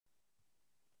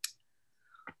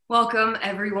Welcome,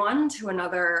 everyone, to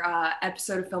another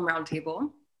episode of Film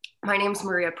Roundtable. My name is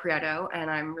Maria Prieto,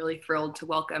 and I'm really thrilled to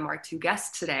welcome our two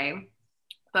guests today.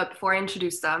 But before I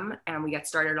introduce them and we get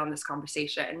started on this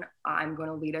conversation, I'm going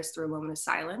to lead us through a moment of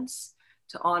silence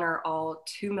to honor all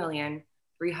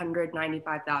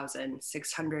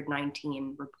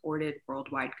 2,395,619 reported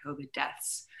worldwide COVID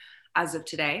deaths as of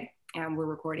today. And we're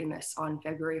recording this on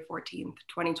February 14th,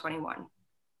 2021.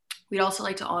 We'd also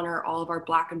like to honor all of our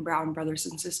Black and Brown brothers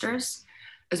and sisters,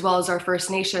 as well as our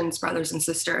First Nations brothers and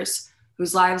sisters,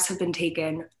 whose lives have been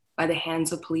taken by the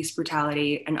hands of police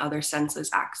brutality and other senseless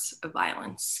acts of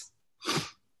violence.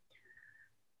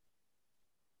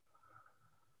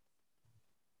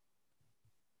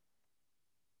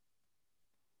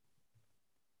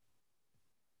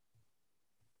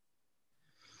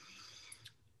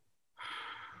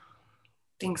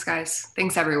 Thanks, guys.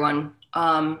 Thanks, everyone.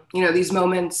 These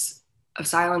moments of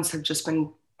silence have just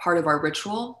been part of our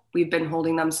ritual. We've been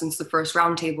holding them since the first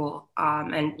roundtable.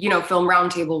 Film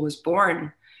Roundtable was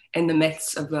born in the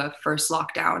midst of the first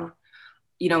lockdown,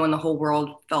 when the whole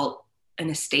world felt in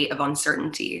a state of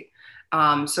uncertainty.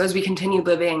 So as we continue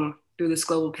living through this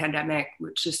global pandemic,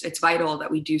 it's vital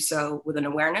that we do so with an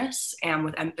awareness and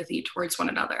with empathy towards one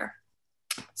another.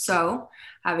 So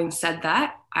having said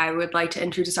that, I would like to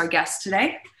introduce our guest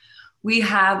today. We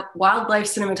have wildlife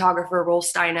cinematographer Rolf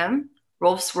Steinem.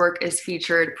 Rolf's work is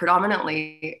featured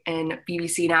predominantly in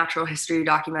BBC natural history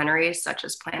documentaries such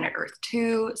as Planet Earth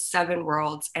 2, Seven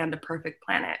Worlds, and The Perfect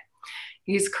Planet.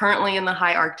 He's currently in the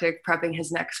high Arctic prepping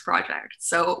his next project.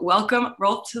 So welcome,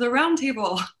 Rolf, to the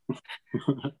roundtable.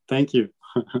 Thank you.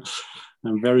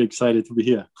 I'm very excited to be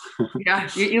here. Yeah,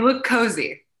 you look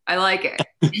cozy. I like it.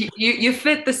 You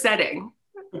fit the setting.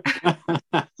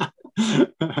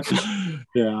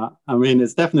 Yeah, I mean,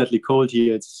 it's definitely cold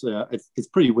here. It's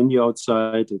pretty windy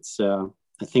outside.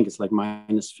 I think it's like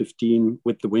 -15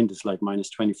 with the wind is like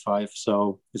 -25.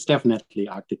 So it's definitely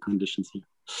Arctic conditions here.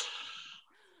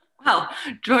 Well,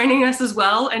 joining us as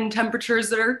well in temperatures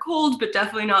that are cold, but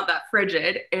definitely not that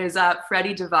frigid, is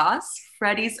Freddie DeVos.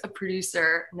 Freddie's a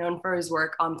producer known for his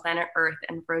work on Planet Earth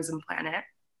and Frozen Planet.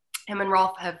 Him and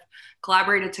Rolf have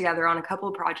collaborated together on a couple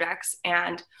of projects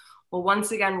and will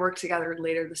once again work together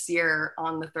later this year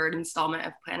on the third installment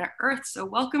of Planet Earth. So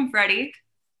welcome, Freddie.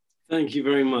 Thank you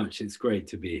very much. It's great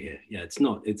to be here. Yeah, it's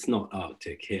not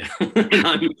Arctic here.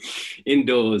 I'm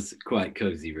indoors, quite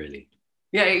cozy, really.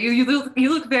 Yeah, you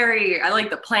look very, I like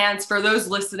the plants. For those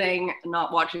listening and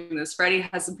not watching this, Freddie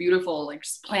has some beautiful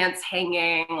just plants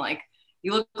hanging.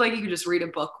 You look like you could just read a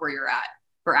book where you're at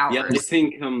for hours. Yeah,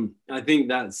 I think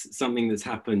that's something that's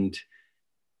happened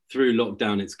through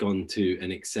lockdown. It's gone to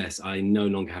an excess. I no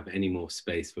longer have any more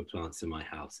space for plants in my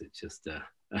house. It's just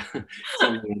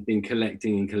something I've been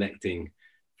collecting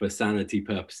for sanity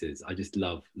purposes. I just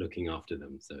love looking after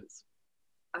them.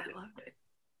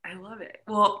 I love it.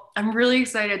 Well, I'm really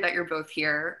excited that you're both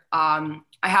here. I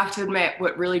have to admit,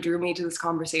 what really drew me to this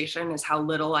conversation is how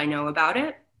little I know about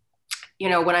it.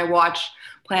 When I watch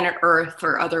Planet Earth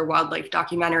or other wildlife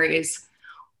documentaries,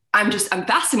 I'm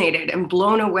fascinated and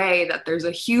blown away that there's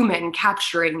a human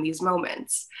capturing these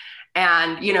moments.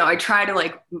 And, I try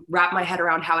to wrap my head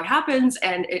around how it happens,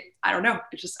 and I don't know,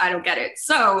 I don't get it.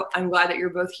 So I'm glad that you're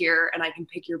both here and I can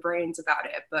pick your brains about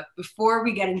it. But before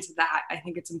we get into that, I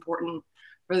think it's important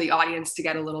for the audience to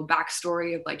get a little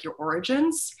backstory of your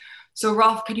origins. So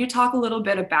Rolf, could you talk a little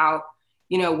bit about,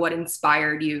 what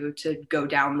inspired you to go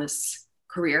down this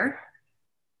career?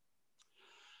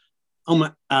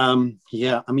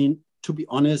 Yeah, I mean, to be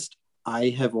honest, I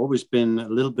have always been a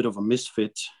little bit of a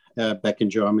misfit back in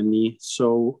Germany.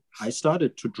 So I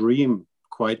started to dream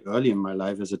quite early in my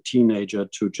life as a teenager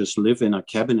to just live in a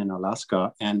cabin in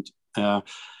Alaska and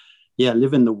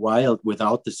live in the wild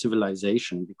without the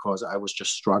civilization, because I was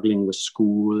just struggling with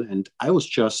school and I was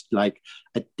just I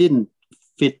didn't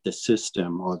fit the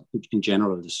system or in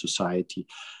general the society.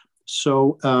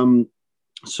 So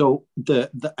the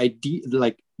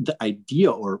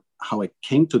idea or how I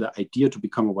came to the idea to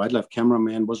become a wildlife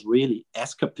cameraman was really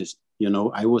escapist.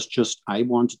 I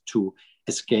wanted to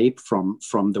escape from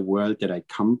the world that I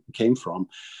came from.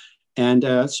 And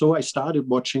so I started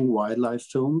watching wildlife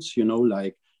films,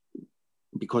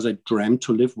 because I dreamt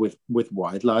to live with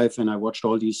wildlife, and I watched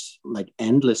all these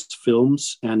endless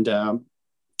films, and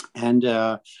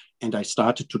I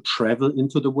started to travel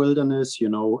into the wilderness,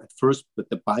 at first with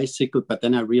the bicycle, but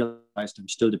then I realized I'm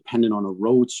still dependent on a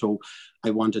road. So I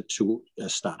wanted to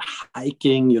start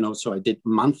hiking, so I did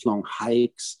month-long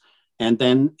hikes, and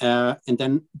then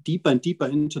deeper and deeper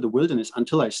into the wilderness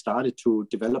until I started to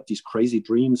develop these crazy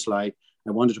dreams.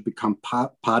 I wanted to become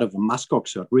part of a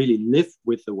muskox herd, really live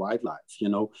with the wildlife, you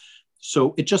know.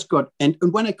 So it just got, and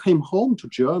when I came home to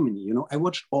Germany, you know, I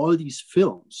watched all these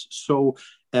films. So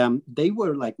they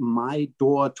were like my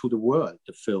door to the world,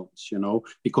 the films, you know,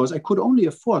 because I could only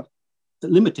afford a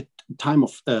limited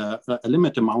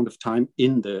amount of time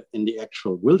in the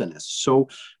actual wilderness. So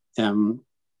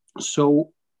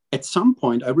at some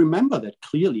point, I remember that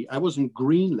clearly. I was in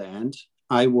Greenland.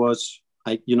 I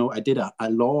did a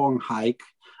long hike.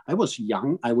 I was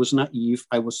young. I was naive.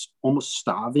 I was almost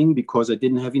starving because I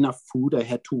didn't have enough food. I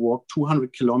had to walk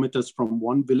 200 kilometers from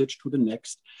one village to the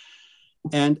next.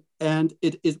 And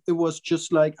it was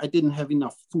just like I didn't have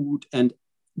enough food. And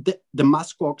the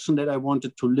musk oxen that I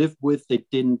wanted to live with, they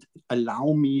didn't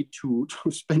allow me to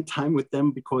spend time with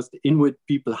them because the Inuit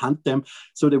people hunt them.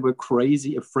 So they were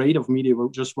crazy, afraid of me. They were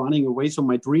just running away. So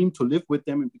my dream to live with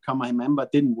them and become a member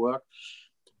didn't work.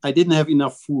 I didn't have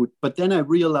enough food. But then I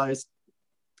realized,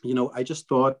 you know, I just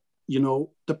thought, you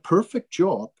know, the perfect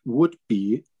job would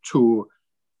be to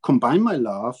combine my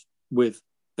love with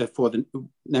for the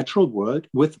natural world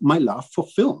with my love for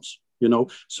films, you know.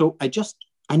 So I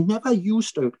never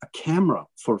used a camera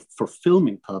for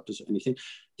filming purpose or anything.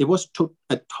 It was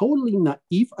a totally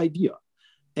naive idea.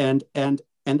 And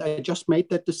I just made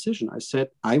that decision. I said,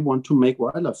 I want to make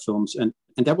wildlife films. And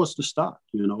that was the start,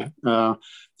 you know.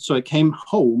 So I came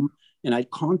home and I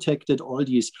contacted all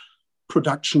these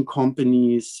production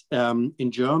companies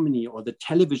in Germany, or the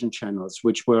television channels,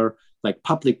 which were like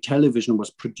public television was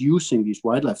producing these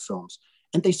wildlife films.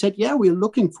 And they said, yeah, we're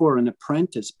looking for an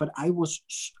apprentice. But I was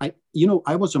a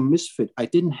misfit. I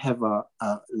didn't have I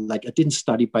didn't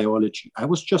study biology. I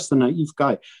was just a naive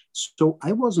guy. So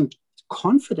I wasn't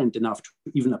confident enough to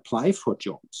even apply for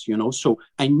jobs, you know. So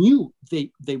I knew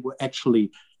they were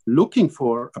actually looking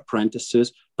for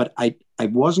apprentices, but I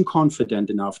wasn't confident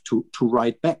enough to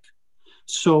write back.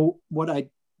 So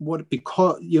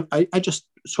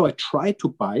I tried to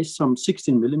buy some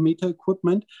 16 millimeter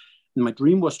equipment. And my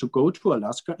dream was to go to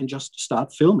Alaska and just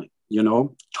start filming, you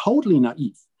know, totally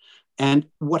naive. And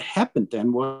what happened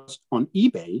then was on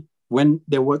eBay, when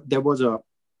there were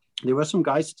some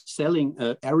guys selling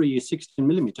Arri 16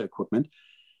 millimeter equipment,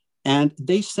 and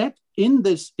they said in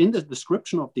the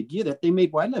description of the gear that they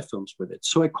made wildlife films with it.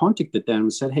 So I contacted them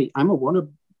and said, hey, I'm a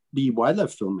wannabe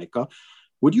wildlife filmmaker.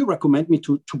 Would you recommend me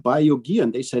to buy your gear?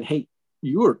 And they said, hey,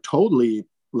 you're totally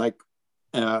like,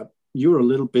 you're a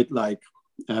little bit like,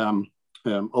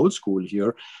 old school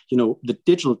here. You know, the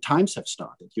digital times have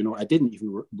started. You know, I didn't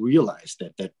even realize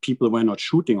that people were not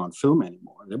shooting on film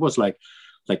anymore. It was like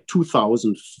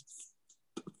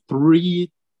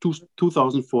 2003,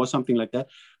 2004, something like that.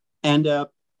 And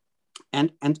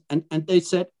they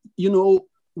said, you know,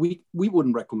 we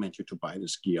wouldn't recommend you to buy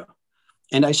this gear.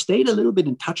 And I stayed a little bit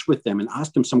in touch with them and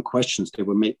asked them some questions. They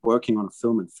were working on a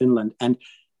film in Finland. And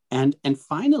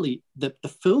finally, the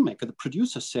filmmaker, the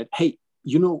producer said, hey,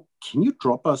 you know, can you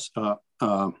drop us like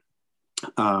a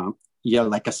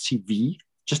CV,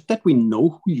 just that we know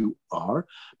who you are,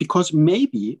 because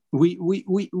maybe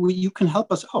you can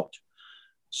help us out.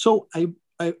 So I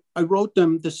wrote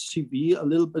them the CV, a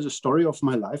little bit of story of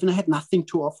my life, and I had nothing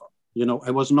to offer. You know,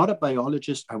 I was not a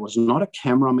biologist. I was not a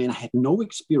cameraman. I had no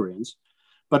experience.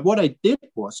 But what I did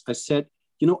was I said,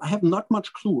 you know, I have not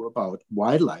much clue about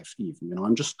wildlife even, you know,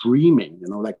 I'm just dreaming, you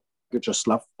know, like I just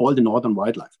love all the northern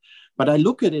wildlife. But I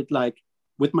look at it like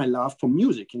with my love for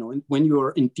music, you know, when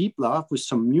you're in deep love with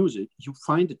some music, you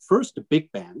find at first the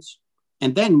big bands.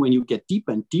 And then when you get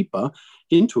deeper and deeper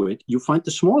into it, you find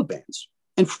the small bands.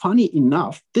 And funny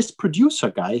enough, this producer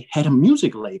guy had a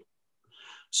music label.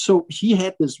 So he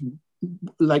had this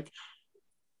like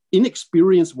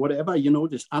inexperienced, whatever, you know,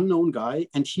 this unknown guy,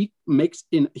 and he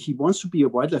wants to be a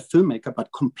wildlife filmmaker,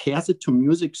 but compares it to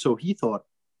music. So he thought,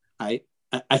 I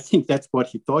think that's what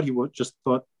he thought. He just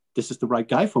thought, this is the right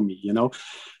guy for me, you know.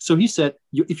 So he said,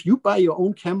 if you buy your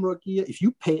own camera gear, if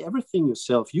you pay everything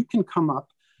yourself, you can come up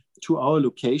to our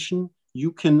location,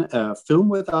 you can film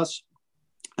with us.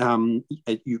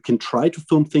 You can try to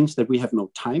film things that we have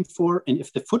no time for. And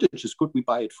if the footage is good, we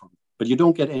buy it from you, but you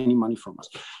don't get any money from us.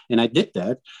 And I did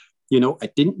that. You know, I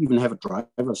didn't even have a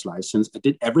driver's license. I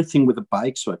did everything with a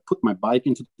bike. So I put my bike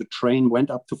into the train, went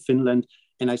up to Finland,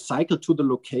 and I cycled to the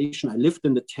location. I lived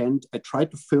in the tent. I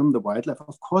tried to film the wildlife.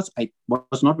 Of course, I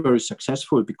was not very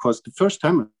successful because the first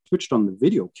time I switched on the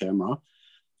video camera,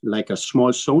 like a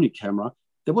small Sony camera,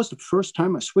 that was the first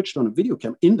time I switched on a video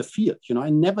camera in the field. You know, I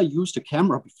never used a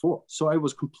camera before. So I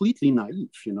was completely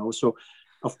naive, you know. So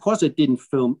of course I didn't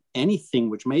film anything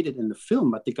which made it in the film,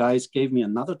 but the guys gave me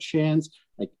another chance.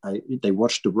 They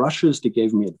watched the rushes, they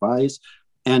gave me advice.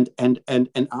 And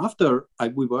after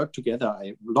we worked together,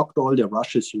 I locked all the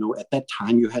rushes. At that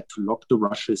time you had to lock the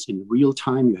rushes in real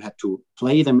time. You had to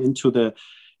play them onto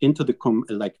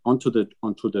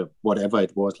the whatever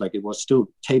it was. Like, it was still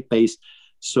tape based.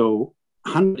 So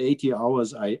 180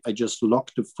 hours, I just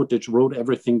locked the footage, wrote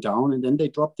everything down, and then they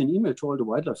dropped an email to all the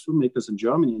wildlife filmmakers in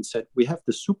Germany and said, "We have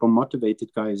the super motivated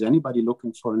guy. Is anybody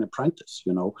looking for an apprentice?"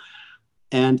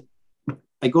 And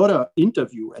I got an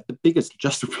interview at the biggest,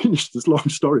 just to finish this long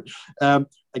story,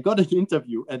 I got an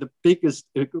interview at the biggest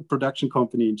production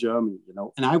company in Germany,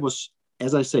 and I was,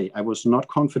 as I say, I was not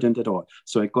confident at all.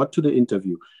 So I got to the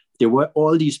interview. There were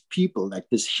all these people, like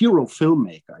this hero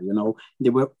filmmaker,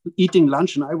 they were eating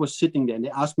lunch and I was sitting there and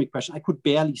they asked me questions. I could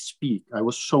barely speak. I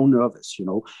was so nervous,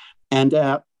 and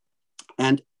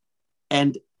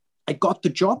I got the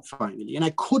job finally, and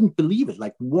I couldn't believe it.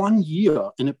 Like, 1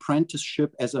 year in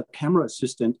apprenticeship as a camera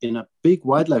assistant in a big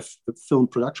wildlife film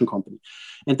production company.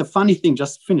 And the funny thing,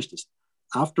 just to finish this,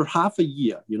 after half a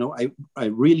year, I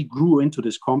really grew into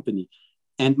this company.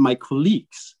 And my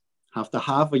colleagues, after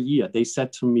half a year, they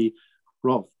said to me,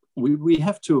 "Rolf, we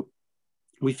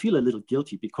feel a little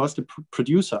guilty because the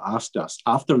producer asked us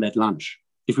after that lunch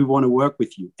if we want to work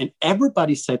with you. And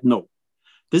everybody said no.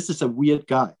 This is a weird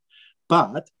guy.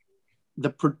 But the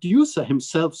producer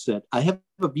himself said, I have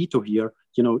a veto here.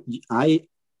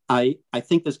 I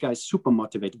think this guy's super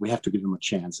motivated. We have to give him a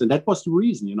chance." And that was the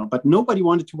reason, but nobody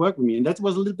wanted to work with me. And that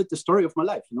was a little bit the story of my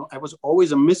life. I was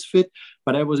always a misfit,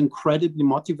 but I was incredibly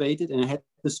motivated and I had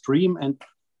this dream, and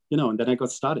then I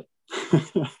got started.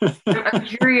 I'm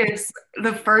curious,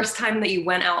 the first time that you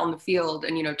went out on the field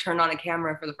and, turned on a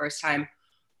camera for the first time,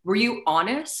 were you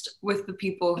honest with the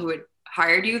people who had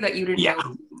hired you that you didn't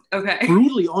know? Okay.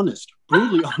 Brutally honest.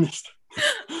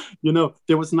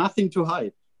 There was nothing to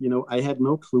hide. I had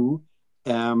no clue.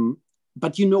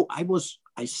 But I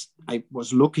was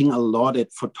looking a lot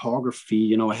at photography.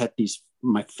 I had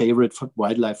my favorite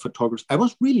wildlife photographers. I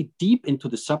was really deep into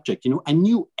the subject. I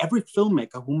knew every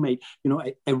filmmaker who made,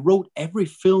 I wrote every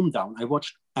film down.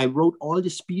 I wrote all the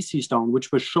species down,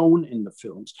 which were shown in the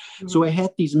films. Mm-hmm. So I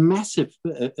had these massive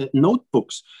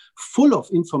notebooks full of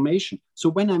information. So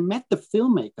when I met the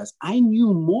filmmakers, I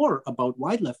knew more about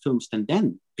wildlife films than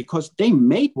them, because they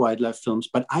made wildlife films,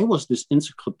 but I was this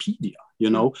encyclopedia,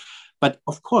 Mm-hmm. But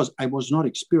of course, I was not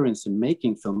experienced in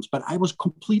making films, but I was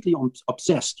completely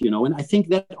obsessed, and I think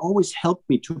that always helped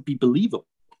me to be believable,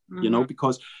 mm-hmm.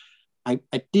 Because I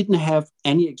didn't have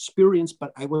any experience,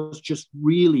 but I was just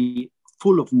really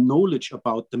full of knowledge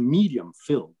about the medium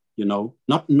film,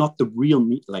 not the real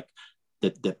like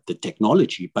the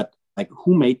technology, but like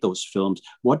who made those films,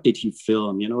 what did he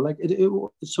film,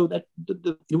 so that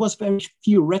it was very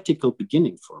theoretical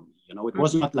beginning for me, it mm-hmm.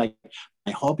 was not like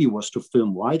my hobby was to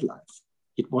film wildlife.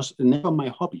 It was never my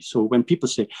hobby. So when people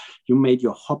say you made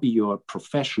your hobby your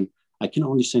profession, I can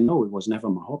only say no, it was never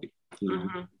my hobby.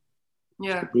 Mm-hmm.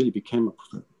 Yeah, it really became a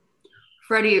profession.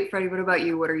 Freddie, what about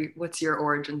you? What's your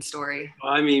origin story?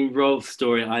 I mean, Rolf's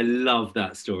story, I love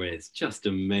that story. It's just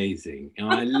amazing.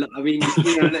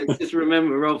 Let's just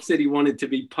remember, Rolf said he wanted to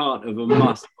be part of a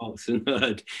musk oxen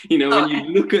herd. When you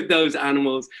look at those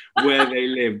animals where they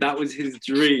live, that was his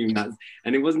dream.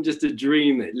 And it wasn't just a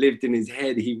dream that lived in his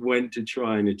head. He went to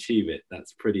try and achieve it.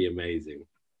 That's pretty amazing.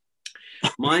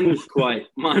 Mine was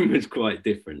quite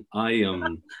different.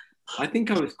 I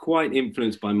think I was quite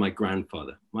influenced by my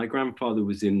grandfather. My grandfather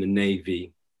was in the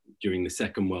Navy during the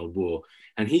Second World War,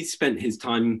 and he spent his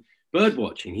time bird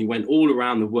watching. He went all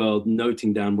around the world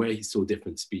noting down where he saw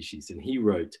different species, and he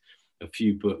wrote a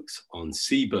few books on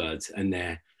seabirds and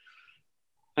their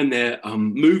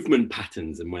movement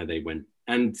patterns and where they went.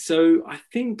 And so I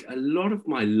think a lot of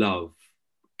my love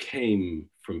came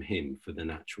from him for the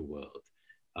natural world.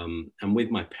 And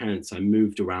with my parents, I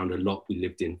moved around a lot. We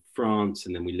lived in France,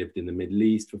 and then we lived in the Middle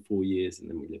East for 4 years, and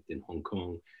then we lived in Hong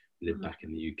Kong, we lived back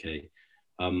in the UK.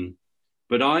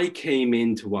 But I came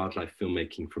into wildlife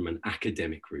filmmaking from an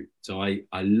academic route. So I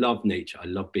love nature, I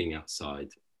love being outside,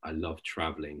 I love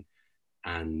traveling,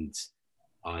 and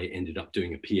I ended up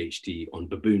doing a PhD on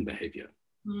baboon behavior,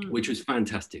 which was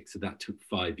fantastic. So that took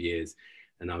 5 years,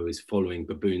 and I was following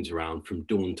baboons around from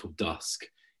dawn till dusk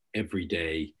every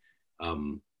day,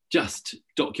 just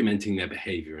documenting their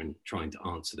behavior and trying to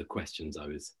answer the questions I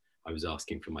was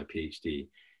asking for my PhD.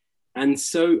 And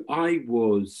so I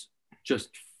was just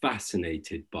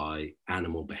fascinated by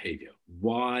animal behavior.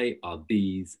 Why are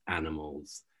these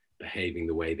animals behaving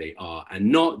the way they are?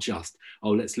 And not just,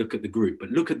 let's look at the group,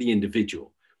 but look at the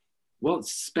individual.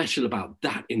 What's special about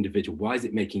that individual? Why is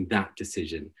it making that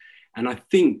decision? And I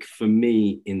think for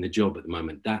me in the job at the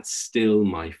moment, that's still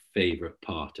my favorite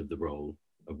part of the role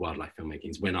of wildlife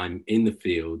filmmaking is when I'm in the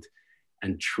field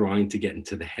and trying to get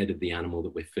into the head of the animal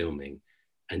that we're filming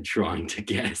and trying to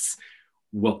guess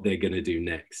what they're going to do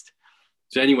next.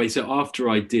 So anyway, so after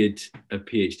I did a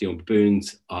PhD on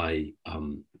baboons, I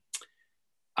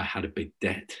had a big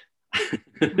debt.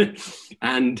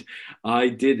 And I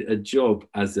did a job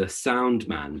as a sound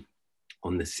man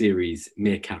on the series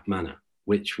Meerkat Manor,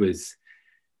 which was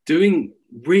doing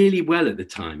really well at the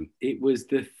time. It was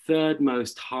the third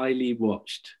most highly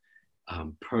watched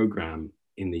program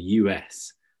in the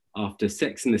US after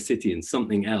Sex and the City and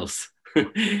something else.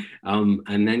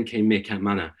 And then came Meerkat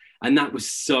Manor. And that was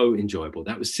so enjoyable.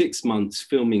 That was 6 months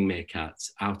filming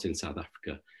meerkats out in South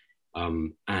Africa.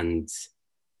 And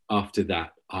after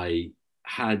that, I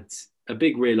had a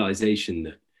big realization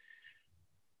that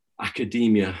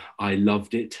academia, I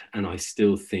loved it. And I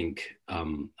still think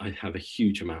I have a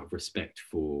huge amount of respect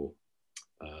for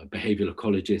behavioral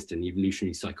ecologists and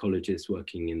evolutionary psychologists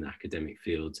working in the academic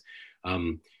fields.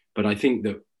 But I think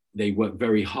that they work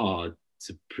very hard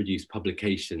to produce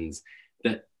publications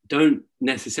that don't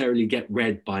necessarily get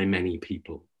read by many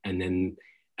people. And then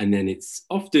it's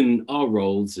often our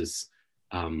roles as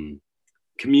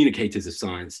communicators of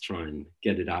science try and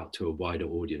get it out to a wider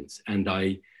audience. And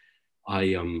I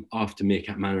after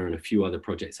Meerkat Manor and a few other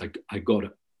projects, I got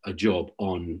a job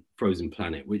on Frozen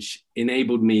Planet, which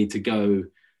enabled me to go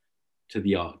to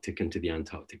the Arctic and to the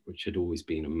Antarctic, which had always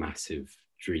been a massive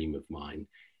dream of mine.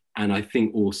 And I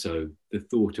think also the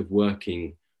thought of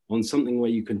working on something where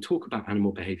you can talk about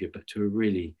animal behavior, but to a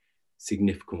really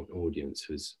significant audience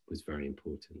was very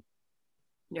important.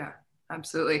 Yeah,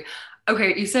 absolutely.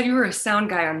 Okay, you said you were a sound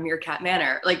guy on Meerkat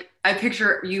Manor. Like, I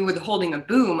picture you with holding a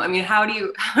boom. I mean, how do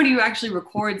you actually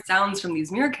record sounds from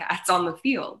these meerkats on the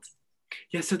field?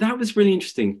 Yeah, so that was really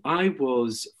interesting. I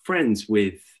was friends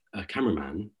with a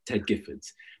cameraman, Ted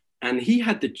Giffords, and he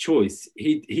had the choice.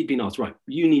 He'd been asked, right,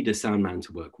 you need a sound man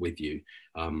to work with you.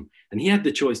 And he had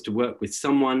the choice to work with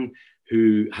someone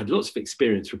who had lots of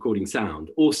experience recording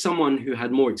sound or someone who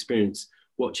had more experience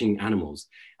watching animals.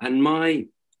 And my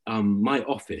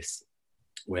office,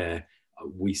 where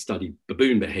we studied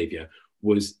baboon behavior,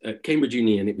 was at Cambridge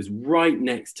Uni, and it was right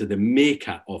next to the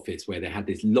meerkat office where they had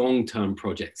this long-term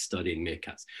project studying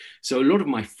meerkats. So a lot of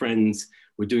my friends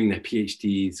were doing their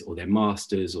PhDs or their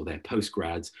masters or their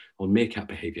postgrads on meerkat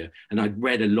behavior, and I'd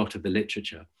read a lot of the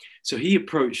literature. So he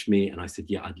approached me and I said,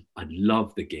 yeah, I'd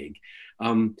love the gig.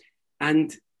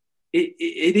 And it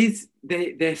is,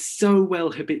 they're so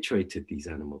well habituated, these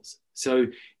animals. So,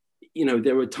 you know,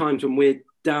 there were times when we're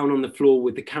down on the floor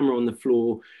with the camera on the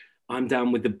floor, I'm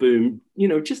down with the boom, you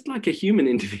know, just like a human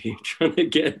interview, trying to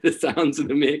get the sounds of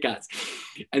the meerkats.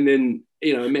 And then,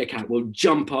 you know, a meerkat will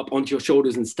jump up onto your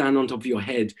shoulders and stand on top of your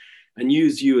head and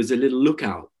use you as a little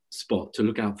lookout spot to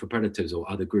look out for predators or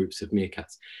other groups of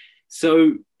meerkats.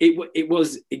 So it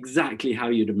was exactly how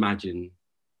you'd imagine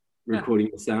recording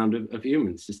the sound of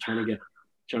humans, just trying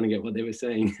to get what they were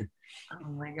saying. Oh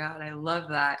my God, I love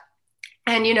that.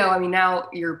 And, you know, I mean, now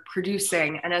you're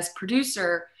producing, and as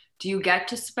producer, do you get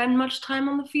to spend much time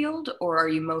on the field, or are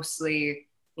you mostly,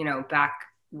 you know, back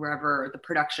wherever the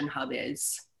production hub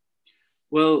is?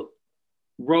 Well,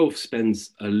 Rolf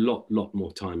spends a lot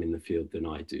more time in the field than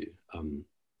I do.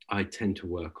 I tend to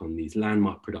work on these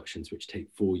landmark productions, which take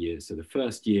 4 years. So the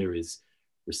first year is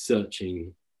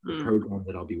researching the program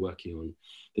that I'll be working on.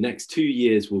 The next 2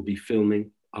 years will be filming.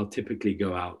 I'll typically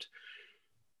go out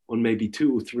on maybe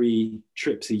 2 or 3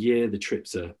 trips a year. The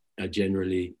trips are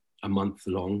generally a month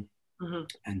long.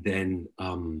 And then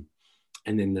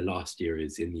the last year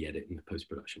is in the edit and the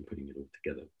post-production, putting it all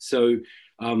together. So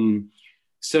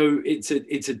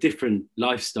it's a different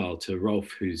lifestyle to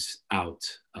Rolf, who's out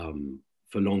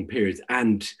for long periods.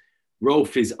 And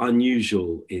Rolf is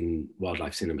unusual in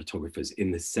wildlife cinematographers in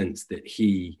the sense that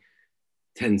he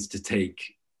tends to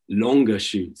take longer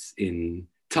shoots in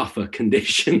tougher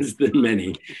conditions than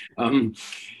many.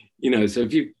 You know, so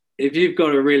if you've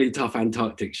got a really tough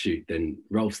Antarctic shoot, then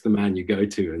Rolf's the man you go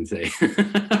to and say,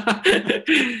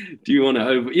 do you want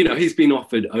to you know, he's been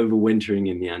offered overwintering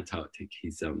in the Antarctic.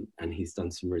 He's done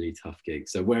some really tough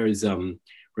gigs. So whereas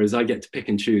I get to pick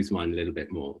and choose mine a little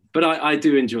bit more, but I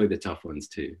do enjoy the tough ones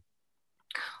too.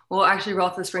 Well, actually,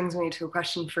 Rolf, this brings me to a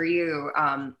question for you.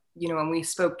 You know, when we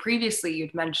spoke previously,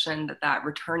 you'd mentioned that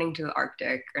returning to the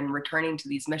Arctic and returning to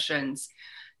these missions,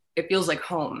 it feels like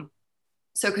home.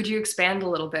 So could you expand a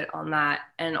little bit on that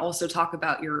and also talk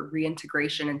about your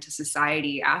reintegration into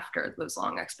society after those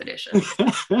long expeditions?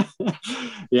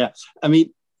 Yeah, I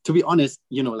mean, to be honest,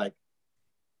 you know, like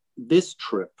this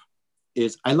trip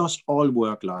I lost all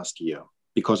work last year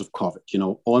because of COVID. You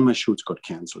know, all my shoots got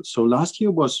canceled. So last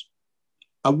year was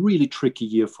a really tricky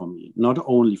year for me, not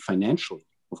only financially,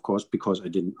 of course, because I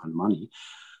didn't earn money,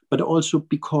 but also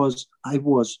because I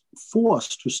was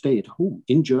forced to stay at home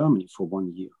in Germany for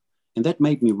 1 year. And that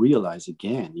made me realize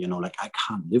again, like I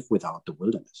can't live without the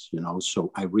wilderness,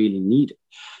 so I really need it.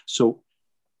 So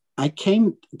I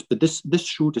came, this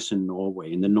shoot is in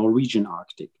Norway, in the Norwegian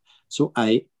Arctic. So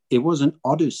it was an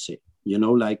odyssey,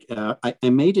 I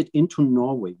made it into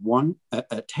Norway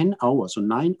 10 hours or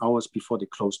 9 hours before they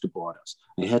closed the borders.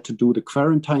 I had to do the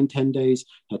quarantine 10 days,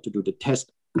 had to do the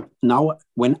test. Now,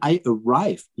 when I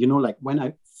arrived, when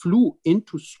I flew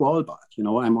into Svalbard,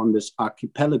 I'm on this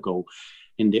archipelago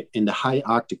in the high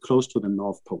Arctic, close to the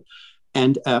North Pole.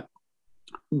 And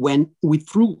when we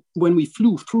flew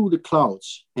through the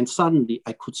clouds, and suddenly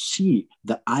I could see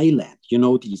the island,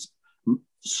 these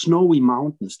snowy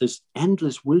mountains, this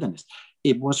endless wilderness.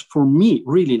 It was for me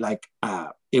really like,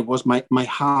 it was my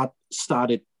heart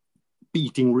started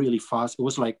beating really fast. It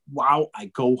was like, wow, I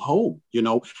go home,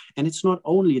 and it's not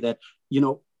only that,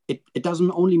 it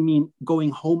doesn't only mean going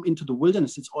home into the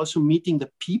wilderness. It's also meeting the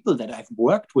people that I've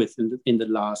worked with in the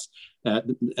last,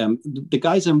 the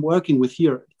guys I'm working with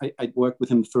here. I worked with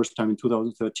them the first time in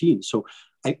 2013. So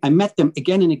I met them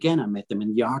again and again. I met them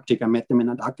in the Arctic. I met them in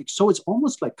Antarctic. So it's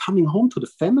almost like coming home to the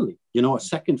family, a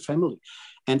second family.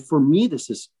 And for me, this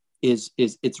is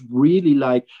it's really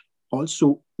like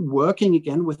also working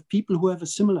again with people who have a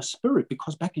similar spirit,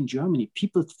 because back in Germany,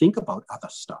 people think about other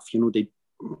stuff,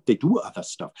 they do other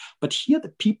stuff. But here the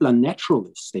people are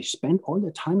naturalists. They spend all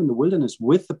their time in the wilderness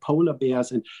with the polar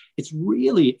bears. And it's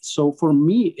really, so for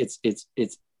me, it's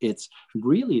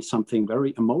really something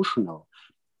very emotional.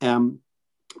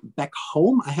 Back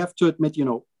home, I have to admit,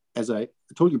 as I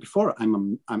told you before,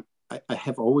 I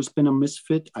have always been a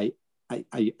misfit. I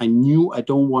knew I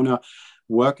don't want to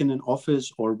work in an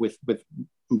office or with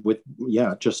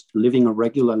just living a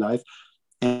regular life.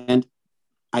 And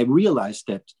I realized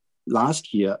that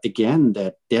last year again,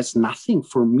 that there's nothing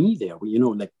for me there.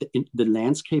 Like the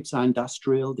landscapes are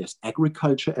industrial, there's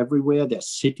agriculture everywhere, there's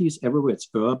cities everywhere, it's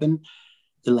urban.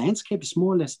 The landscape is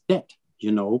more or less dead.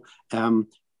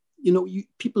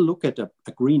 People look at a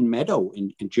green meadow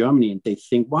in Germany and they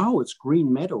think, wow, it's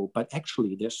green meadow. But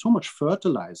actually, there's so much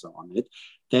fertilizer on it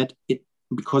that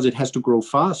because it has to grow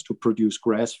fast to produce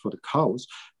grass for the cows,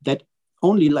 that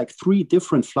only like 3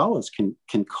 different flowers can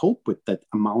cope with that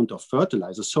amount of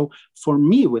fertilizer. So for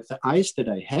me, with the eyes that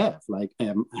I have, like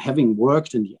having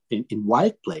worked in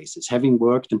wild places, having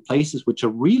worked in places which are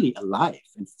really alive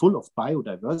and full of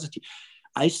biodiversity,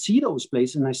 I see those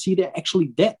places and I see they're actually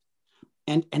dead.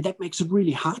 And that makes it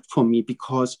really hard for me,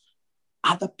 because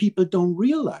other people don't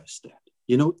realize that.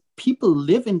 People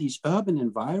live in these urban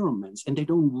environments and they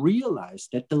don't realize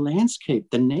that the landscape,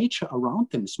 the nature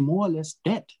around them is more or less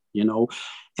dead,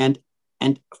 and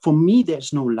for me,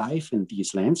 there's no life in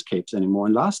these landscapes anymore.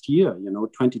 And last year,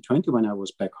 2020, when I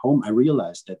was back home, I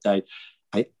realized that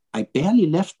I barely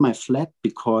left my flat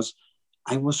because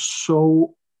I was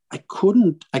so, I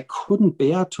couldn't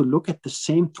bear to look at the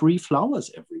same 3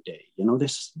 flowers every day.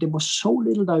 There was so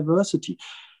little diversity.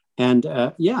 And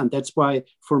and that's why,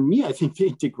 for me, I think the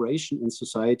integration in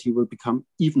society will become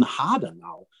even harder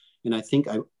now. And I think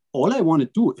all I want to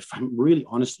do, if I'm really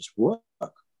honest, is work.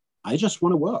 I just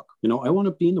want to work. I want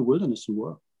to be in the wilderness and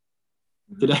work.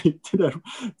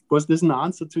 Was this an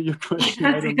answer to your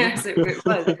question? Yes, it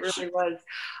was. It really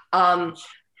was.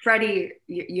 Freddie,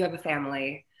 you have a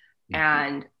family,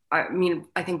 and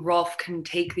I think Rolf can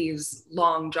take these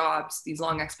long jobs, these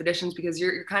long expeditions, because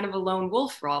you're kind of a lone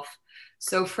wolf, Rolf.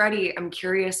 So Freddie, I'm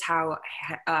curious how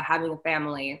having a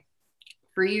family,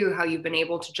 for you, how you've been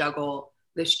able to juggle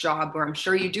this job where I'm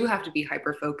sure you do have to be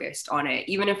hyper-focused on it,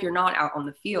 even if you're not out on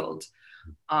the field.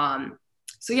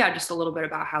 So yeah, just a little bit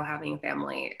about how having a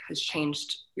family has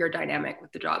changed your dynamic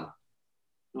with the job.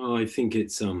 Oh, I think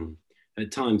it's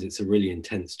at times it's a really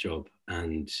intense job,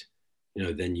 and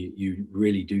then you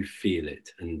really do feel it,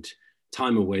 and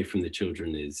time away from the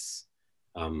children is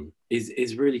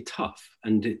really tough,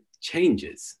 and it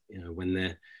changes. When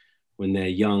they're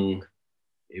young,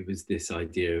 it was this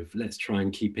idea of let's try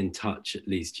and keep in touch, at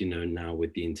least now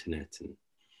with the internet, and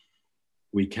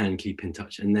we can keep in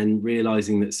touch, and then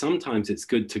realizing that sometimes it's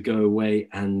good to go away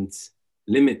and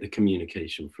limit the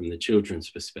communication from the children's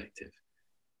perspective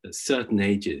at certain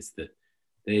ages, that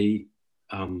they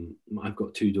I've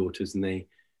got 2 daughters, and they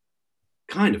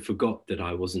kind of forgot that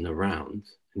I wasn't around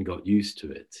and got used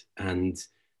to it. And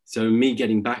so me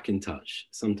getting back in touch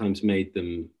sometimes made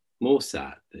them more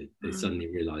sad. They suddenly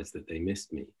realized that they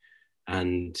missed me.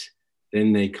 And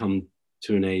then they come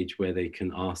to an age where they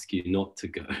can ask you not to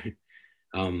go.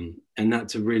 And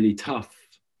that's a really tough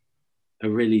a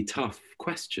really tough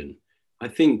question. I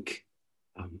think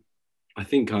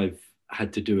I've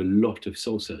had to do a lot of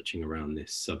soul searching around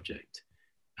this subject,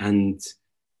 and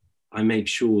I make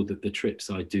sure that the trips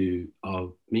I do are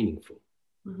meaningful.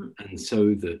 Mm-hmm. And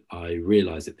so that I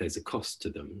realize that there's a cost to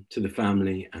them, to the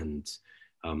family, and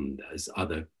there's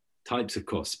other types of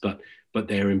costs, but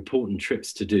they're important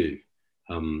trips to do.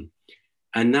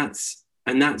 And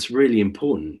that's really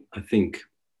important. I think,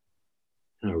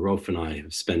 you know, Rolf and I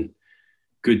have spent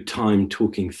good time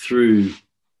talking through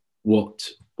what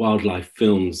wildlife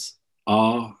films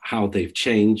are, how they've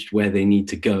changed, where they need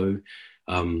to go.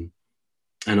 And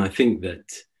I think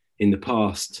that in the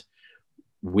past,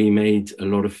 we made a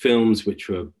lot of films which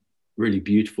were really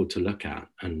beautiful to look at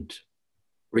and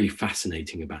really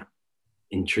fascinating about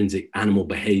intrinsic animal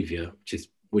behavior,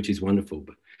 which is wonderful.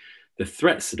 But the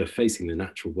threats that are facing the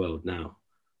natural world now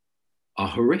are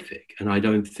horrific. And I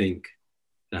don't think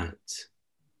that,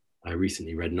 I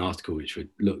recently read an article which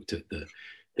looked at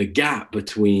the gap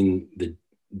between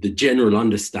the general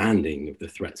understanding of the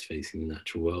threats facing the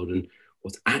natural world and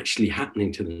what's actually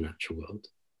happening to the natural world.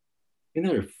 And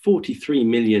there are 43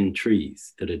 million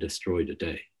trees that are destroyed a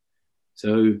day.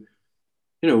 So, you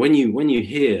know, when you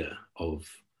hear of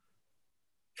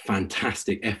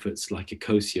fantastic efforts like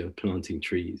Ecosia planting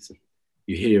trees,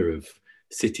 you hear of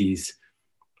cities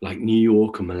like New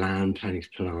York and Milan planning to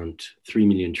plant 3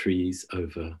 million trees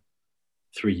over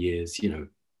 3 years, you know,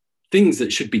 things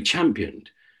that should be championed.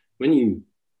 When you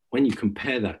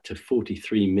compare that to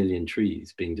 43 million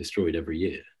trees being destroyed every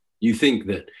year, you think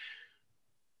that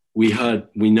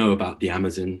we know about the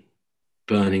Amazon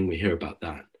burning, we hear about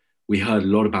that. We heard a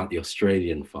lot about the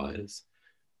Australian fires,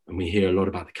 and we hear a lot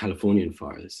about the Californian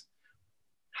fires.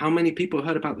 How many people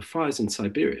heard about the fires in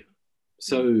Siberia?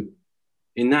 So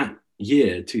in that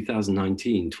year,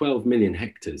 2019, 12 million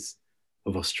hectares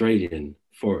of Australian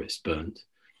forest burned,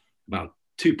 about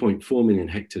 2.4 million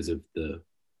hectares of the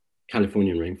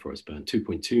Californian rainforest burned,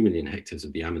 2.2 million hectares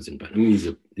of the Amazon burned. I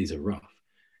mean, these are rough.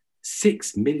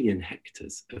 6 million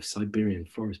hectares of Siberian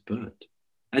forest burned.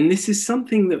 And this is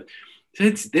something that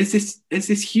there's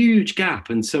this huge gap.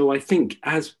 And so I think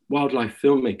as wildlife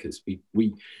filmmakers,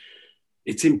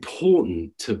 it's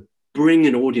important to bring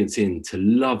an audience in to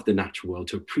love the natural world,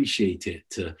 to appreciate it,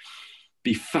 to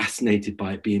be fascinated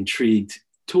by it, be intrigued,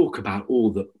 talk about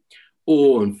all the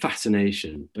awe and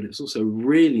fascination, but it's also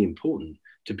really important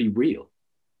to be real.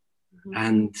 Mm-hmm.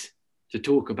 And to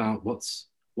talk about what's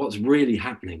really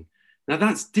happening. Now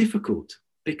that's difficult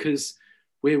because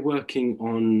we're working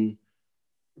on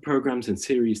programs and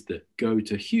series that go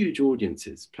to huge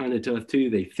audiences. Planet Earth 2,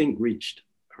 they think reached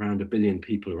around 1 billion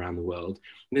people around the world.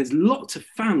 And there's lots of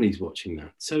families watching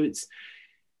that. So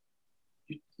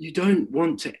you don't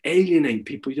want to alienate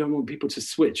people. You don't want people to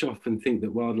switch off and think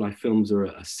that wildlife films are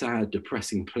a sad,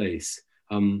 depressing place.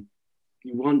 You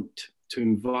want to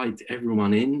invite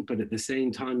everyone in, but at the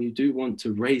same time, you do want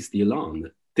to raise the alarm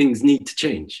that things need to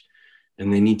change,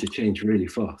 and they need to change really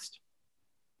fast.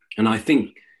 And I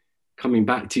think, coming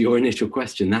back to your initial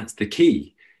question, that's the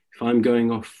key. If I'm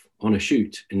going off on a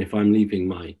shoot, and if I'm leaving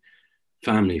my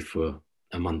family for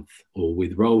a month, or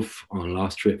with Rolf on a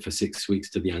last trip for 6 weeks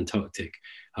to the Antarctic,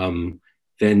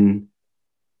 then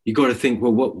you got to think,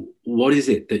 well, what is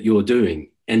it that you're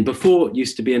doing? And before, it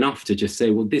used to be enough to just say,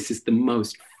 well, this is the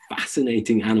most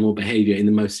fascinating animal behavior in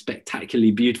the most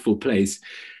spectacularly beautiful place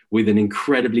with an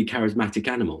incredibly charismatic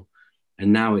animal.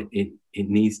 And now it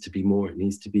needs to be more. It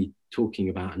needs to be talking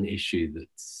about an issue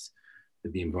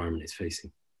that the environment is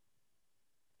facing.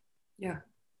 Yeah,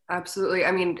 absolutely.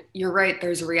 I mean, you're right.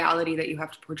 There's a reality that you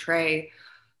have to portray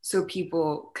so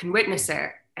people can witness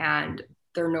it and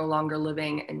they're no longer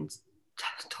living in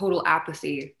total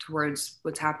apathy towards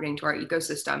what's happening to our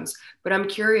ecosystems. But I'm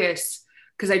curious,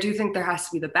 because I do think there has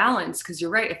to be the balance, because you're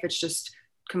right. If it's just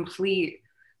complete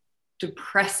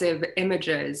depressive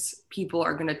images, people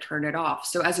are going to turn it off.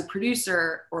 So as a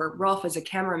producer, or Rolf as a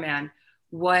cameraman,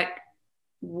 what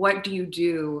do you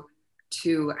do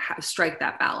to strike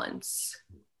that balance?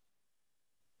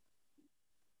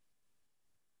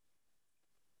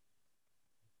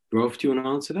 Rolf, do you want to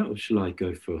answer that, or shall I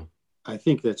go for? I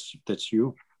think that's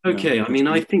you. Okay. Yeah, I mean,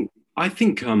 I think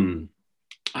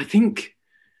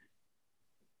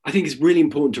it's really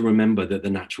important to remember that the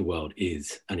natural world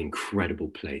is an incredible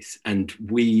place, and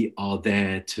we are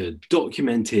there to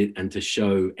document it and to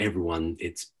show everyone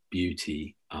its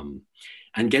beauty,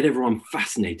 and get everyone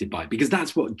fascinated by it, because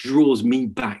that's what draws me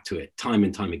back to it time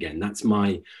and time again. That's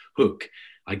my hook.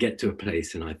 I get to a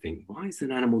place and I think, why is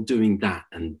an animal doing that?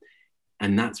 And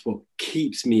that's what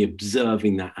keeps me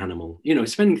observing that animal. You know,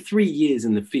 spending 3 years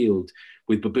in the field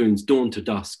with baboons, dawn to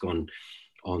dusk, on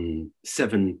on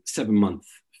seven-month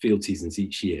field seasons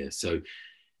each year. So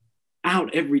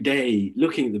out every day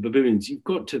looking at the baboons. You've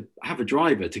got to have a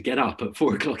driver to get up at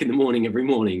 4 o'clock in the morning every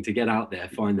morning to get out there,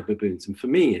 find the baboons. And for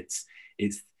me, it's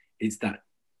that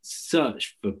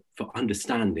search for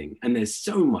understanding. And there's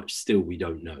so much still we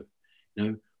don't know. You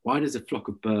know, why does a flock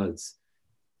of birds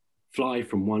fly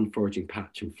from one foraging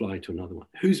patch and fly to another one?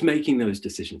 Who's making those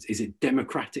decisions? Is it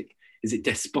democratic? Is it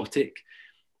despotic?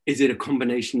 Is it a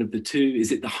combination of the two?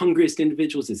 Is it the hungriest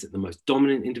individuals? Is it the most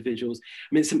dominant individuals?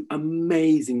 I mean, some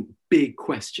amazing big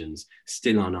questions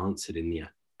still unanswered in the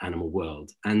animal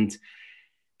world. And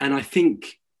I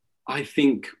think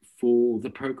for the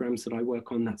programs that I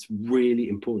work on, that's really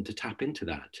important to tap into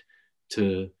that,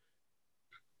 to,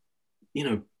 you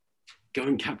know, go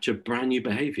and capture brand new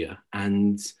behavior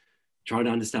and try to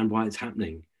understand why it's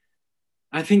happening.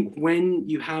 I think when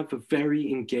you have a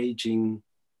very engaging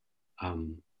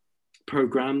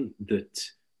program that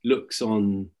looks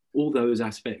on all those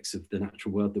aspects of the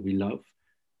natural world that we love,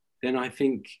 then I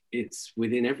think it's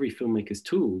within every filmmaker's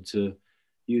tool to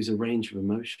use a range of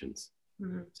emotions.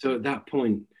 Mm-hmm. So at that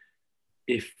point,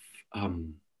 if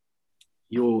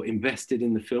you're invested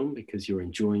in the film because you're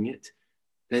enjoying it,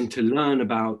 then to learn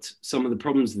about some of the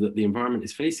problems that the environment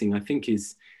is facing, I think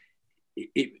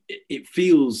it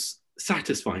feels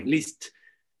satisfying. At least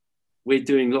we're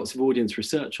doing lots of audience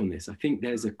research on this. I think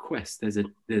there's a quest,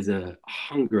 there's a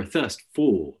hunger, a thirst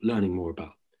for learning more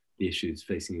about the issues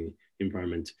facing the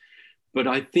environment. But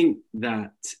I think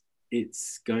that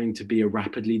it's going to be a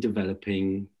rapidly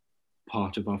developing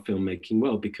part of our filmmaking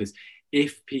world, because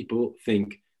if people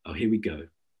think, oh, here we go,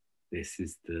 this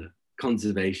is the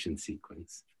conservation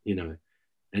sequence, you know,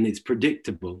 and it's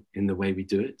predictable in the way we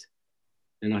do it,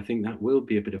 then I think that will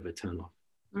be a bit of a turn-off.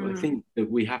 So I think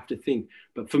that we have to think,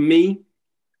 but for me,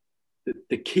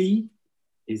 the key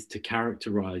is to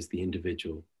characterize the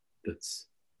individual that's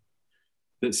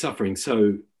suffering.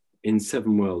 So in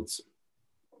Seven Worlds,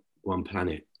 One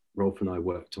Planet, Rolf and I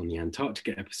worked on the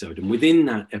Antarctica episode, and within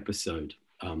that episode,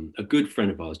 a good friend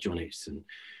of ours, John Aitchison,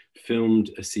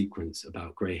 filmed a sequence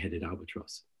about grey-headed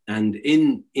albatross. And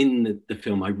in the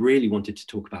film, I really wanted to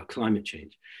talk about climate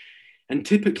change. And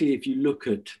typically, if you look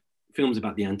at films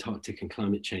about the Antarctic and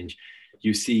climate change,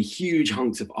 you see huge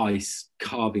hunks of ice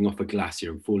carving off a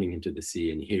glacier and falling into the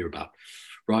sea, and you hear about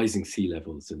rising sea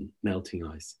levels and melting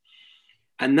ice.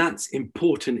 And that's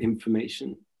important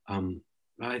information.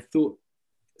 I thought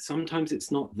sometimes it's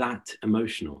not that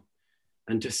emotional.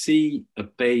 And to see a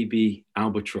baby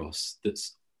albatross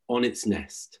that's on its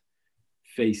nest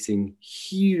facing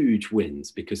huge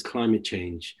winds because climate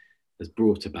change has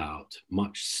brought about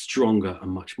much stronger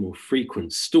and much more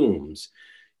frequent storms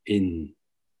in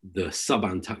the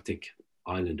sub-Antarctic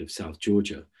island of South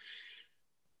Georgia.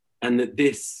 And that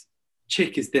this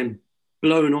chick is then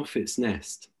blown off its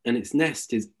nest, and its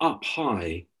nest is up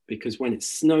high because when it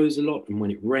snows a lot and when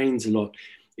it rains a lot,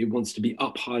 it wants to be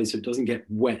up high so it doesn't get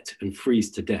wet and freeze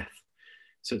to death.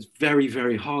 So it's very,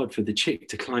 very hard for the chick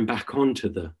to climb back onto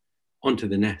the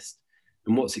nest.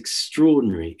 And what's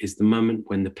extraordinary is the moment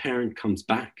when the parent comes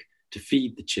back to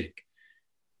feed the chick,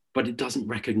 but it doesn't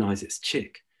recognize its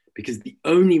chick, because the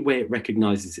only way it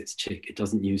recognizes its chick, it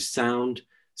doesn't use sound,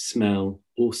 smell,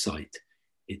 or sight.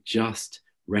 It just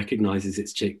recognizes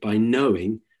its chick by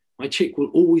knowing my chick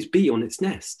will always be on its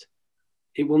nest.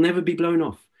 It will never be blown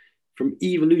off. From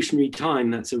evolutionary time,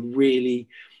 that's a really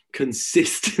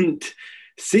consistent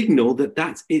signal that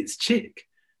that's its chick.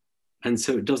 And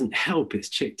so it doesn't help its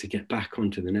chick to get back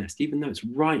onto the nest, even though it's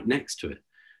right next to it.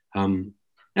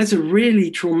 That's a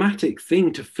really traumatic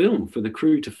thing to film, for the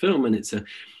crew to film. And it's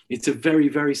a very,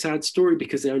 very sad story,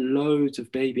 because there are loads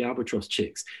of baby albatross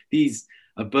chicks. These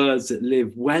are birds that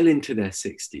live well into their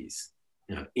 60s,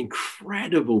 you know,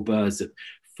 incredible birds that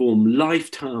form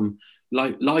lifelong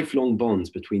bonds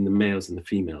between the males and the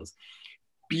females.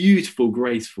 Beautiful,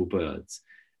 graceful birds.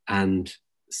 And,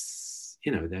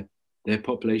 you know, their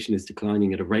population is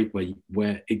declining at a rate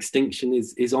where extinction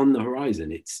is on the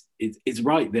horizon. It's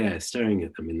right there staring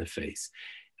at them in the face.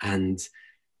 And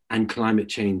climate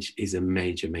change is a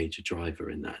major, major driver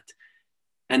in that.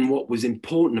 And what was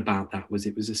important about that was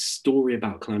it was a story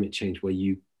about climate change where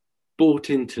you bought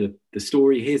into the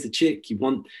story. Here's a chick, you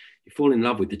fall in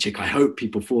love with the chick. I hope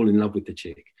people fall in love with the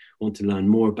chick, want to learn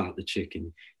more about the chick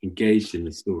and engaged in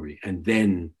the story. And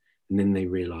then they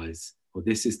realize, well,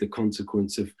 this is the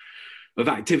consequence of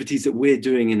activities that we're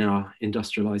doing in our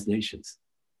industrialized nations,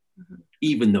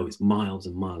 even though it's miles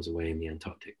and miles away in the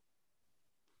Antarctic.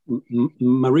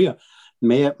 Maria,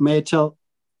 may I tell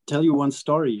you one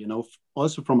story, you know,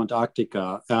 also from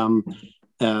Antarctica.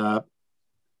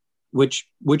 which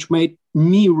made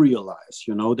me realize,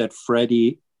 you know, that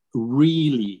Freddie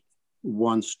really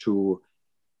wants to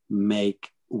make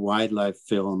wildlife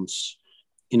films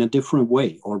in a different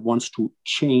way, or wants to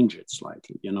change it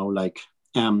slightly, you know, like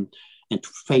and to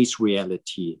face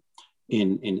reality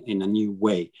in a new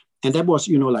way. And that was,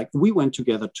 you know, like we went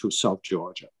together to South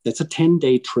Georgia. That's a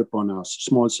 10-day trip on a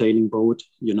small sailing boat,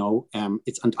 you know.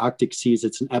 It's Antarctic seas.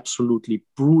 It's an absolutely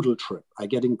brutal trip. I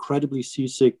get incredibly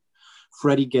seasick.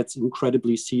 Freddie gets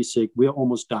incredibly seasick. We're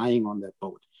almost dying on that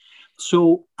boat.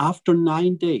 So after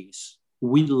 9 days,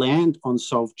 we land on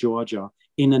South Georgia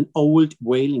in an old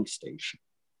whaling station.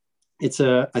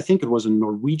 I think it was a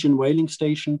Norwegian whaling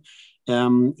station,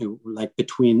 like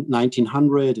between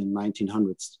 1900 and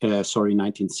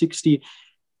 1960.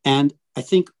 And I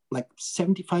think like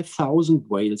 75,000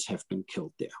 whales have been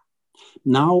killed there.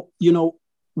 Now, you know,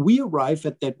 we arrive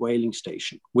at that whaling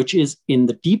station, which is in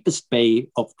the deepest bay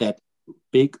of that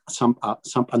big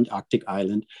sub-Antarctic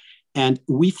island. And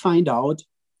we find out,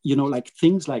 you know, like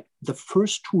things like the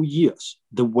first 2 years,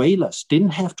 the whalers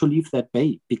didn't have to leave that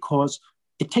bay because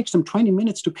it takes them 20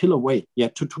 minutes to kill a whale. Yeah,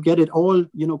 to get it all,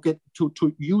 you know, get to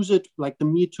use it like the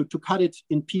meat, to cut it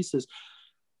in pieces,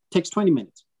 takes 20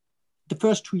 minutes. The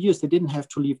first 2 years, they didn't have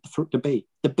to leave the bay.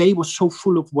 The bay was so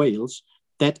full of whales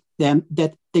that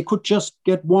they could just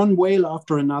get one whale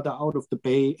after another out of the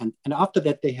bay. And after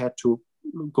that, they had to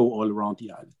go all around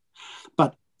the island.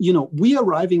 But, you know, we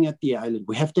arriving at the island,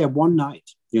 we have there one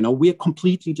night, you know, we are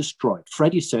completely destroyed.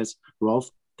 Freddie says, Rolf,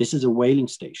 this is a whaling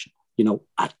station. You know,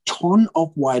 a ton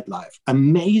of wildlife,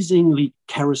 amazingly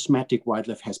charismatic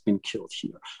wildlife has been killed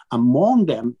here. Among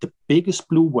them, the biggest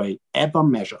blue whale ever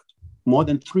measured, more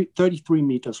than 33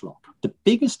 meters long. The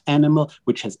biggest animal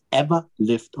which has ever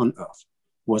lived on Earth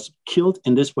was killed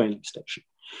in this whaling station.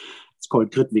 It's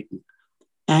called Grytviken.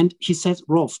 And he says,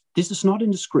 Rolf, this is not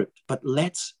in the script, but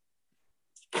let's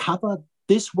cover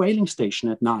this whaling station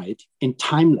at night in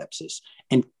time lapses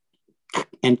and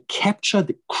capture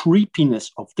the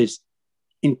creepiness of this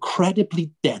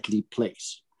incredibly deadly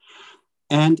place.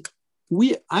 And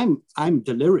I'm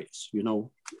delirious, you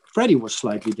know. Freddie was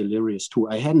slightly delirious too.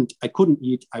 I couldn't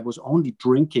eat. I was only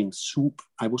drinking soup.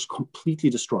 I was completely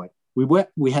destroyed.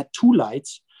 We had 2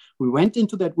 lights. We went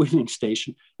into that whaling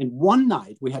station, and one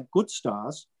night we had good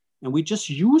stars, and we just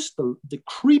used the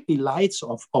creepy lights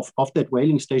of that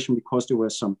whaling station, because there were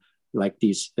some like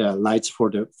these lights for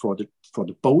the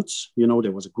boats. You know,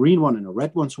 there was a green one and a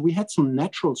red one. So we had some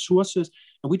natural sources,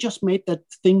 and we just made that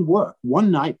thing work.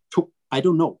 One night took, I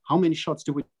don't know, how many shots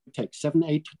did we take? 7,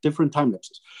 8 different time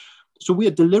lapses. So we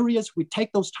are delirious. We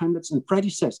take those time lapses, and Freddie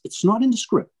says, it's not in the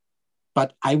script,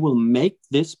 but I will make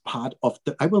this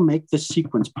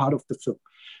sequence part of the film.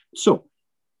 So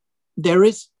there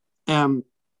is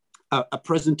a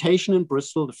presentation in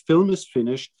Bristol. The film is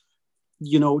finished.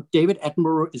 You know, David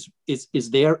Attenborough is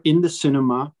there in the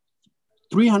cinema.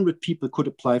 300 people could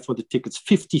apply for the tickets.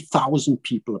 50,000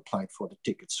 people applied for the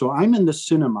tickets. So I'm in the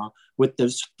cinema with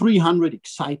those 300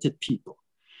 excited people.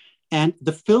 And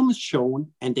the film is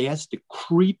shown, and there's the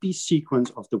creepy sequence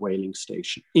of the whaling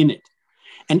station in it.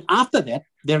 And after that,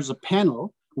 there's a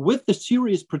panel with the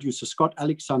series producer, Scott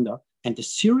Alexander. And the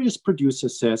series producer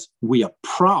says, we are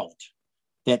proud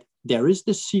that there is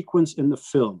this sequence in the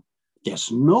film.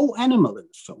 There's no animal in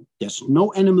the film. There's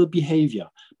no animal behavior,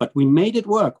 but we made it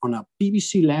work on a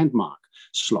BBC landmark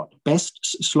slot, best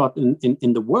slot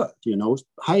in the world, you know,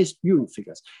 highest viewing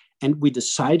figures. And we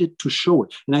decided to show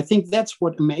it. And I think that's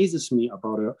what amazes me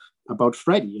about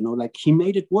Freddie, you know, like he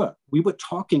made it work. We were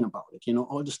talking about it, you know,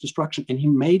 all this destruction, and he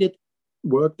made it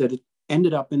work, that it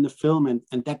ended up in the film. And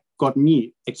that got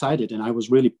me excited. And I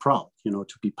was really proud, you know,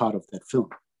 to be part of that film.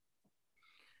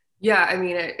 Yeah, I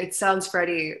mean, it sounds,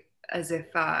 Freddie, as if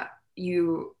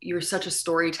you're such a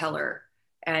storyteller,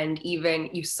 and even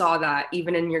you saw that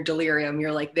even in your delirium,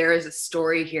 you're like, there is a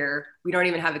story here. We don't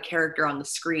even have a character on the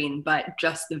screen, but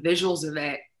just the visuals of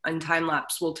it and time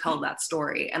lapse will tell that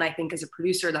story. And I think as a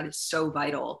producer, that is so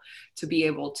vital to be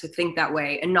able to think that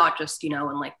way, and not just, you know,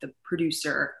 in like the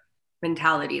producer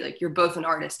mentality. Like, you're both an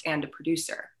artist and a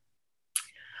producer.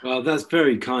 Well, that's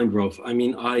very kind, Rolf. I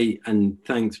mean, and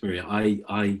thanks, Maria.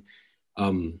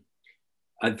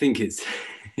 I think it's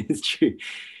true.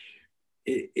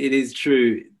 It is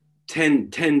true. 10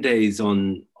 days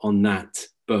on that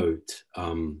boat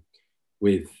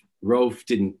with Rolf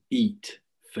didn't eat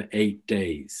for 8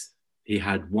 days. He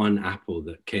had one apple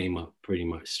that came up pretty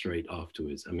much straight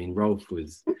afterwards. I mean, Rolf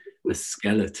was the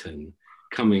skeleton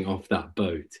coming off that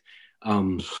boat.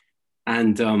 And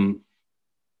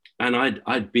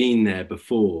I'd been there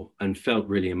before and felt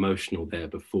really emotional there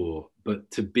before, but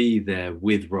to be there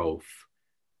with Rolf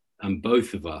and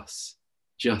both of us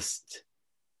just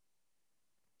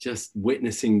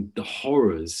witnessing the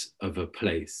horrors of a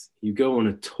place. You go on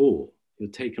a tour, you're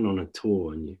taken on a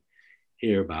tour, and you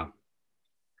hear about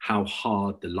how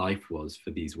hard the life was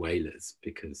for these whalers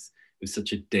because it was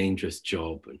such a dangerous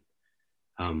job.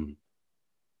 And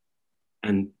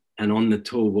on the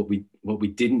tour, what we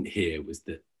didn't hear was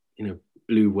that, you know,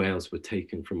 blue whales were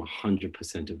taken from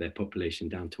 100% of their population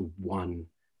down to 1%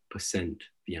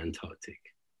 the Antarctic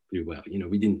blue whale. You know,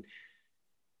 we didn't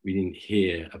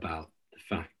hear about the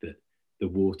fact that the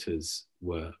waters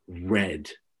were red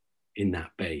in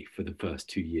that bay for the first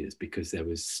 2 years because there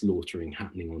was slaughtering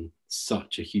happening on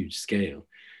such a huge scale.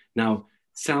 Now,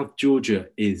 South Georgia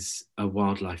is a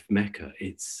wildlife mecca.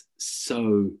 It's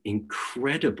so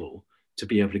incredible to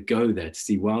be able to go there to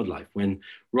see wildlife. When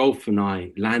Rolf and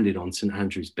I landed on St.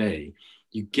 Andrews Bay,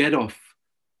 you get off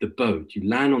the boat, you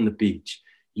land on the beach,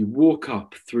 you walk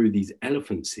up through these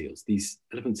elephant seals. These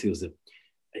elephant seals are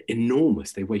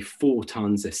enormous. They weigh 4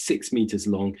 tons, they're 6 meters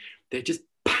long. They're just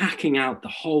packing out the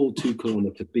whole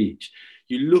 2-kilometer beach.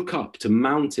 You look up to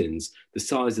mountains the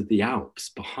size of the Alps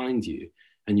behind you,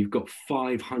 and you've got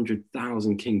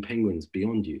 500,000 king penguins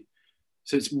beyond you.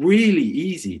 So it's really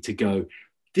easy to go,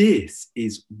 this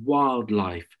is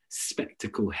wildlife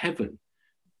spectacle heaven.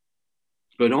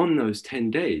 But on those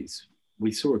 10 days,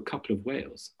 we saw a couple of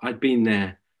whales. I'd been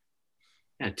there,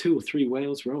 2 or 3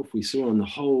 whales, Rolf, we saw on the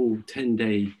whole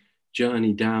 10-day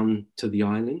journey down to the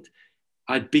island.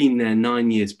 I'd been there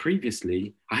 9 years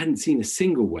previously. I hadn't seen a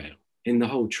single whale in the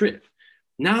whole trip.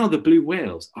 Now the blue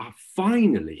whales are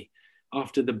finally,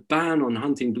 after the ban on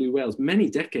hunting blue whales many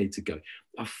decades ago,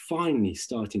 are finally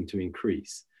starting to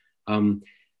increase.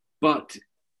 But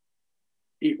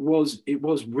it was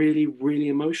really, really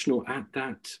emotional at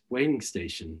that whaling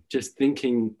station, just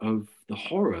thinking of the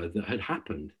horror that had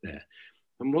happened there.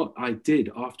 And what I did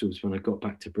afterwards when I got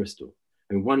back to Bristol,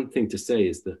 and one thing to say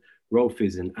is that Rolf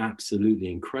is an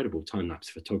absolutely incredible time-lapse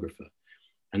photographer.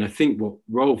 And I think what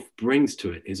Rolf brings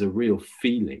to it is a real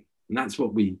feeling. And that's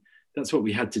what we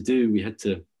had to do.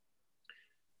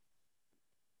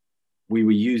 We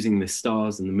were using the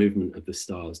stars and the movement of the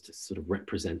stars to sort of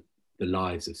represent the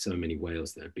lives of so many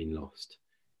whales that have been lost.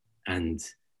 And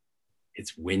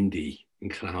it's windy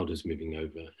and cloud is moving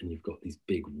over, and you've got these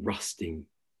big rusting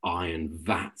iron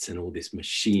vats and all this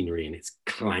machinery, and it's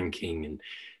clanking. And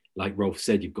like Rolf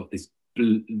said, you've got this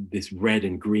red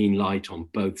and green light on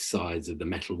both sides of the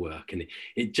metalwork. And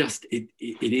it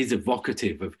is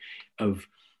evocative of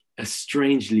a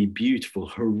strangely beautiful,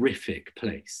 horrific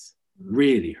place,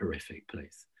 really horrific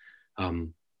place.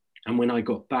 And when I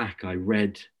got back, I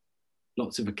read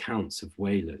lots of accounts of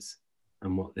whalers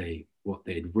and what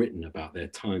they'd written about their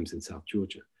times in South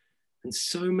Georgia. And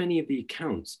so many of the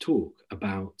accounts talk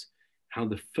about how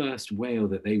the first whale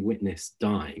that they witnessed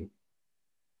dying,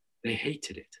 they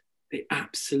hated it. They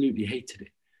absolutely hated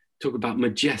it. Talk about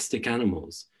majestic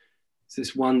animals. It's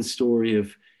this one story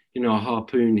of, you know, a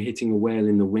harpoon hitting a whale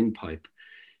in the windpipe,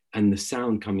 and the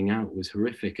sound coming out was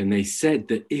horrific. And they said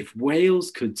that if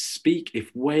whales could speak, if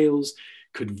whales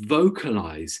could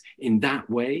vocalize in that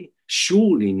way,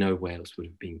 surely no whales would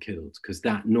have been killed, because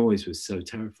that noise was so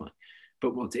terrifying.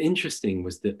 But what's interesting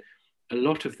was that a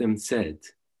lot of them said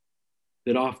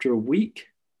that after a week,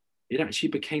 it actually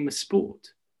became a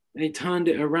sport. They turned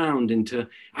it around into,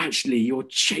 actually, you're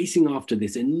chasing after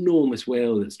this enormous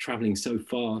whale that's traveling so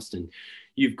fast, and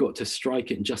you've got to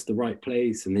strike it in just the right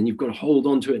place. And then you've got to hold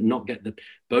on to it and not get the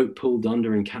boat pulled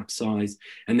under and capsized.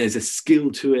 And there's a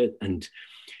skill to it. And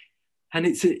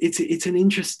it's an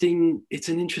interesting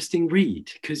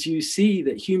read, because you see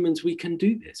that humans, we can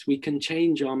do this. We can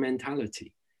change our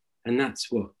mentality. And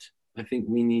that's what I think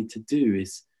we need to do,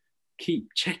 is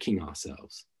keep checking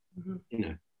ourselves, you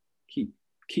know,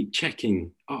 keep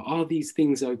checking, are these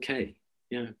things okay?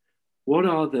 You know, what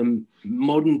are the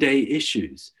modern day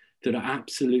issues that are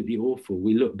absolutely awful?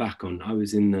 We look back on, I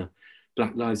was in the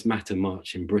Black Lives Matter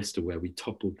march in Bristol, where we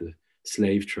toppled the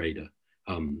slave trader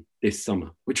this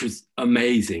summer, which was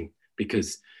amazing,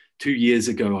 because 2 years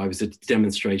ago, I was at a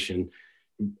demonstration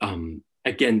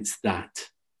against that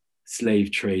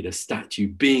slave trader statue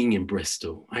being in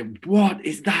Bristol. What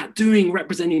is that doing,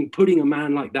 representing, putting a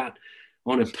man like that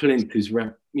on a plinth who's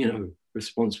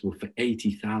responsible for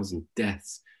 80,000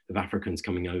 deaths of Africans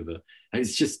coming over?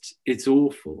 It's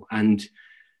awful. And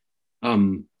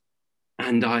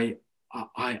I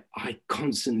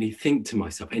constantly think to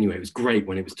myself, anyway, it was great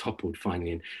when it was toppled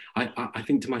finally. And I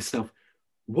think to myself,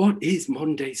 what is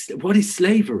modern day, what is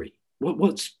slavery?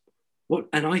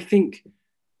 And I think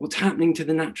what's happening to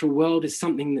the natural world is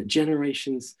something that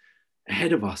generations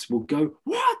ahead of us will go,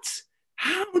 what?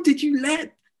 How did you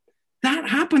let That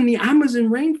happened. The Amazon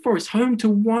rainforest, home to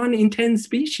 1 in 10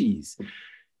 species,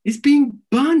 is being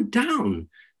burnt down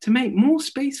to make more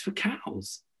space for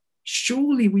cows.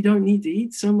 Surely we don't need to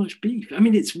eat so much beef. I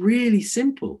mean, it's really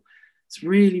simple. It's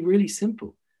really, really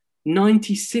simple.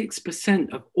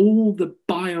 96% of all the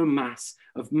biomass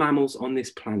of mammals on this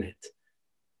planet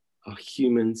are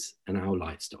humans and our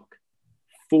livestock.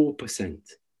 4%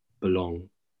 belong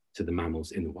to the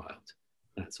mammals in the wild.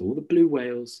 That's all the blue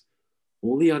whales,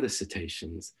 all the other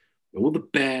cetaceans, all the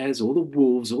bears, all the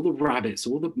wolves, all the rabbits,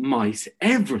 all the mice,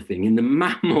 everything in the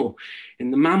mammal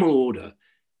order.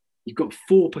 You've got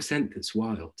 4% that's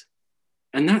wild.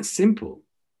 And that's simple.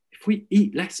 If we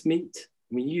eat less meat,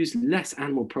 we use less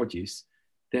animal produce,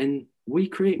 then we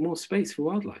create more space for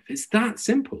wildlife. It's that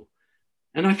simple.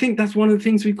 And I think that's one of the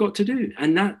things we've got to do.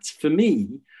 And that's, for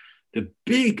me, the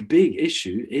big, big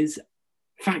issue is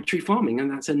factory farming. And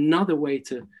that's another way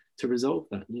to resolve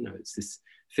that. You know, it's this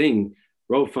thing.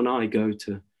 Rolf and I go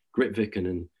to Grytviken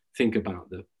and think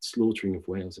about the slaughtering of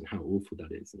whales and how awful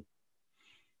that is.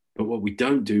 But what we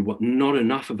don't do, what not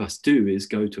enough of us do, is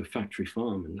go to a factory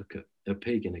farm and look at a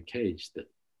pig in a cage that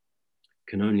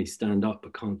can only stand up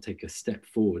but can't take a step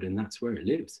forward. And that's where it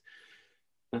lives.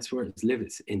 That's where it's lived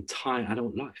its entire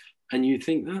adult life. And you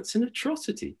think that's an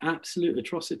atrocity, absolute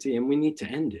atrocity, and we need to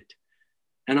end it.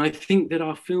 And I think that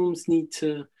our films need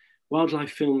to,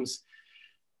 wildlife films,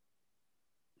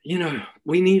 you know,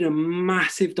 we need a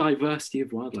massive diversity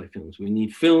of wildlife films. We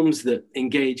need films that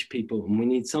engage people, and we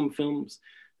need some films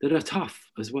that are tough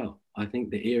as well. I think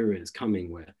the era is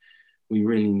coming where we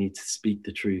really need to speak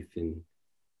the truth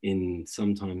in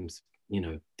sometimes, you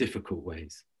know, difficult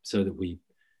ways, so that we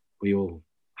all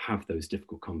have those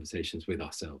difficult conversations with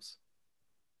ourselves.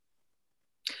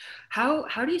 How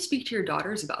do you speak to your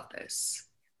daughters about this?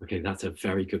 Okay, that's a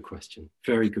very good question.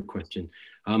 Very good question.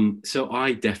 So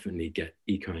I definitely get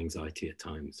eco-anxiety at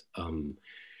times. I'm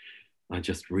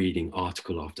just reading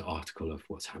article after article of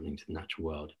what's happening to the natural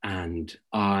world. And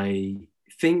I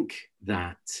think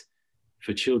that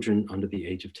for children under the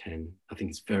age of 10, I think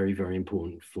it's very, very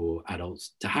important for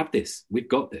adults to have this. We've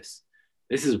got this.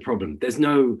 This is a problem. There's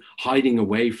no hiding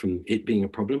away from it being a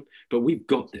problem, but we've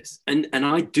got this. And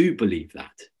I do believe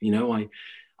that, you know, I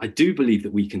do believe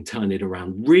that we can turn it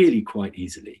around really quite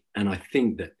easily. And I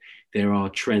think that there are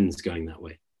trends going that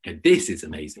way. Okay, this is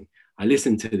amazing. I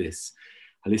listened to this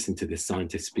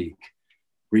scientist speak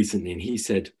recently, and he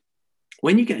said,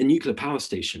 when you get a nuclear power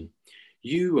station,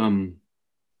 they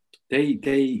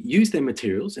use their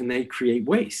materials and they create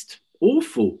waste,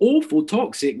 awful,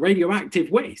 toxic, radioactive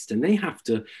waste. And they have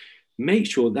to make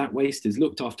sure that waste is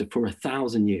looked after for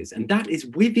 1,000 years. And that is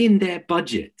within their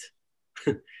budget.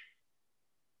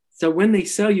 So when they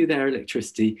sell you their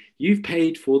electricity, you've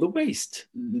paid for the waste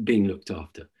being looked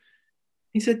after.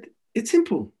 He said, it's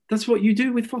simple. That's what you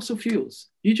do with fossil fuels.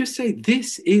 You just say,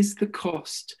 this is the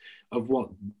cost of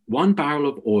what 1 barrel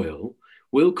of oil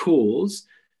will cause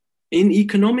in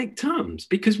economic terms,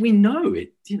 because we know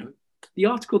it. You know, the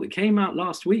article that came out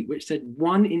last week, which said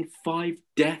 1 in 5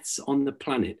 deaths on the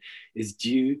planet is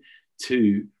due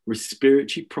to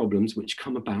respiratory problems which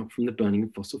come about from the burning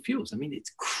of fossil fuels. I mean,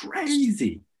 it's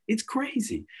crazy. It's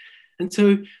crazy. And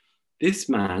so this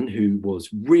man, who was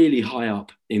really high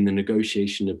up in the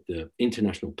negotiation of the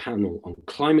International Panel on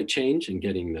Climate Change and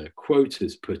getting the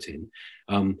quotas put in,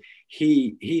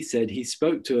 he said he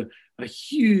spoke to a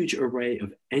huge array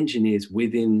of engineers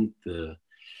within the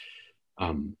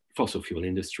fossil fuel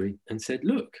industry and said,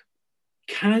 look,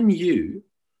 can you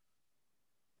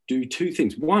do 2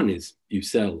 things? One is you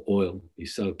sell oil, you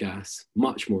sell gas,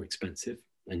 much more expensive,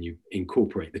 and you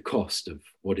incorporate the cost of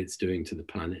what it's doing to the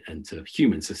planet and to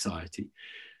human society.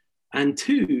 And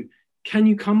 2, can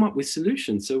you come up with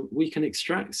solutions so we can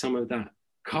extract some of that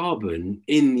carbon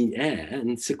in the air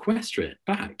and sequester it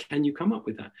back? Can you come up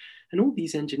with that? And all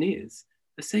these engineers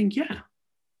are saying, yeah,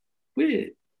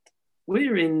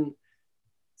 we're in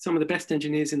some of the best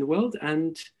engineers in the world,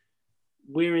 and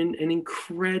we're in an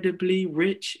incredibly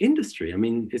rich industry. I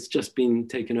mean, it's just been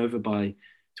taken over by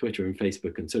Twitter and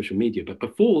Facebook and social media. But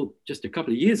before, just a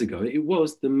couple of years ago, it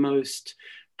was the most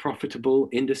profitable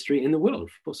industry in the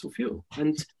world, fossil fuel.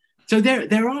 And so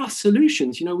there are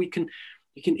solutions. You know, we can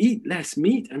eat less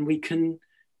meat, and we can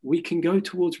go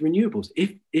towards renewables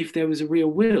if there was a real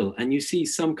will. And you see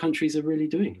some countries are really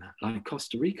doing that, like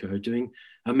Costa Rica are doing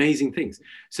amazing things.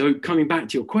 So coming back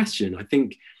to your question, I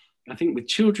think with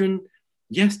children,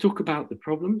 yes, talk about the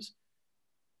problems,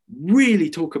 really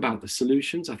talk about the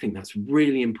solutions. I think that's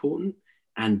really important,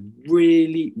 and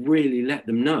really, really let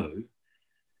them know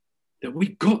that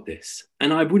we've got this.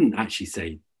 And I wouldn't actually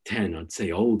say 10, I'd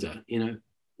say older, you know,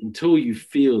 until you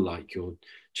feel like your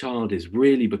child is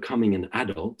really becoming an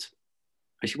adult.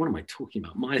 Actually, what am I talking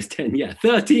about? Maya's 10, yeah,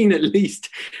 13 at least.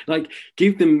 Like,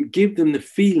 give them the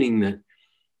feeling that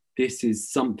this is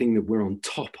something that we're on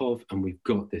top of and we've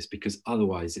got this, because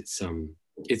otherwise it's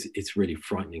really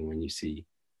frightening when you see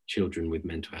children with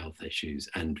mental health issues,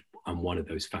 and one of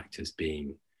those factors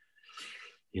being,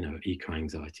 you know,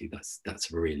 eco-anxiety.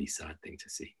 That's a really sad thing to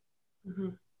see. Mm-hmm.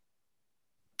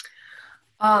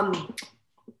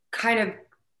 Kind of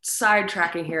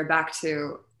sidetracking here back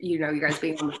to, you know, you guys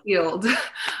being on the field.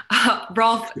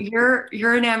 Rolf, you're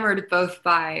enamored both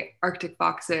by Arctic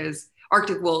foxes,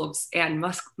 Arctic wolves, and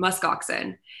musk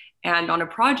oxen. And on a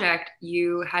project,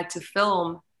 you had to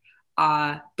film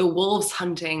the wolves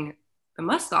hunting the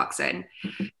musk oxen.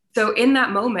 So in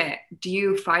that moment, do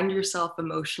you find yourself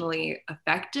emotionally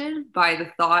affected by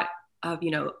the thought of,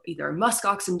 you know, either a musk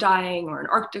oxen dying or an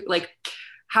Arctic, like,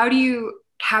 how do you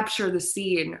capture the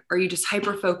scene? Are you just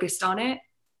hyper focused on it?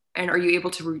 And are you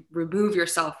able to remove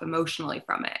yourself emotionally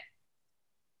from it?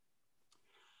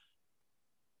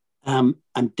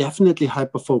 I'm definitely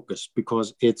hyper focused,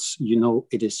 because it's, you know,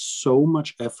 it is so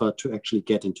much effort to actually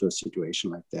get into a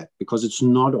situation like that, because it's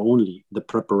not only the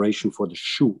preparation for the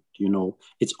shoot, you know,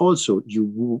 it's also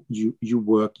you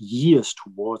work years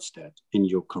towards that in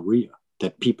your career,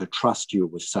 that people trust you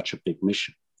with such a big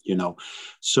mission, you know.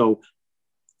 So,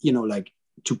 you know, like,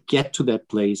 to get to that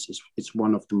place is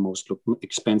one of the most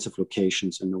expensive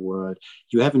locations in the world.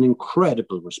 You have an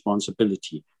incredible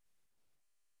responsibility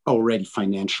already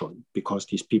financially, because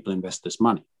these people invest this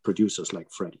money, producers like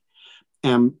Freddie.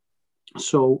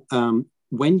 So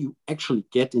when you actually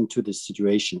get into this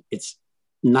situation, it's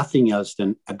nothing else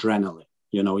than adrenaline.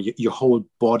 You know, your whole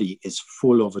body is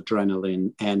full of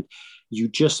adrenaline, and you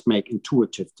just make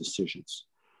intuitive decisions.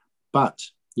 But,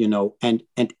 you know, and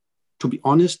to be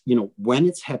honest, you know, when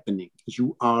it's happening,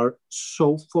 you are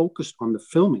so focused on the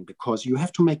filming, because you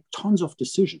have to make tons of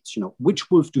decisions. You know, which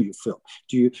wolf do you film?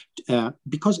 Do you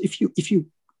because if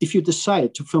you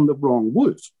decide to film the wrong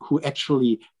wolf who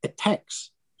actually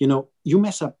attacks, you know, you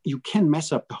can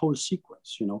mess up the whole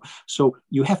sequence. You know, so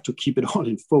you have to keep it all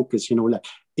in focus. You know, like,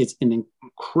 it's an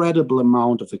incredible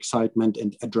amount of excitement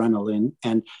and adrenaline.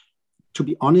 And to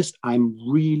be honest, I'm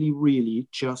really, really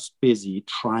just busy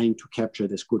trying to capture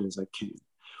it as good as I can.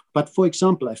 But for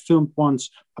example, I filmed once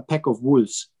a pack of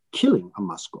wolves killing a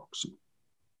musk oxen,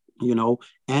 you know,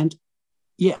 and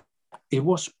yeah, it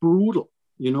was brutal.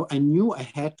 You know, I knew I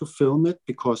had to film it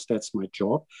because that's my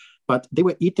job, but they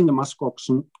were eating the musk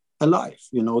oxen alive.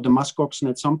 You know, the musk oxen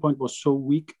at some point was so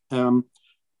weak,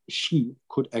 she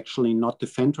could actually not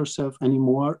defend herself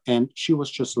anymore. And she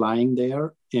was just lying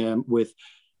there with,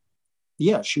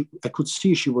 yeah, I could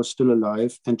see she was still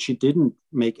alive, and she didn't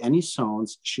make any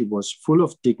sounds. She was full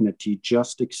of dignity,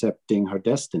 just accepting her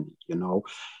destiny, you know.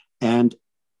 And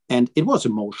it was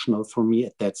emotional for me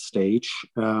at that stage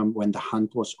when the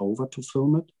hunt was over to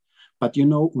film it. But, you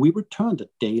know, we returned a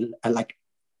day, like,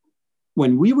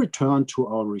 when we returned to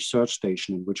our research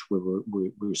station in which we were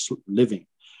living,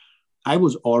 I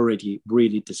was already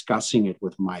really discussing it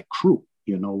with my crew,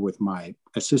 you know, with my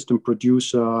assistant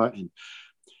producer and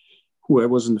who I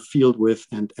was in the field with,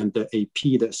 and the AP,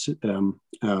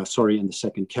 and the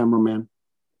second cameraman.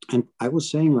 And I was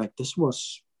saying, like, that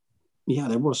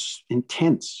was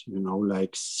intense, you know,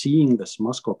 like seeing this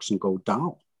musk oxen go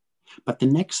down. But the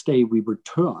next day we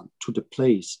returned to the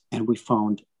place and we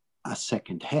found a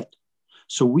second head.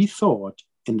 So we thought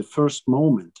in the first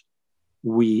moment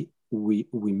we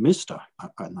missed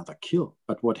another kill.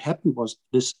 But what happened was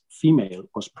this female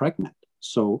was pregnant.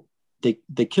 So they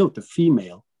killed the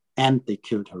female, and they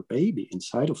killed her baby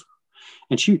inside of her.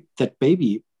 And that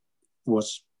baby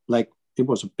was like, it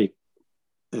was a big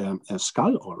a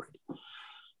skull already.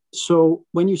 So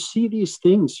when you see these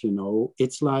things, you know,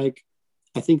 it's like,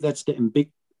 I think that's the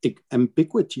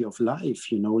ambiguity of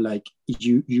life, you know, like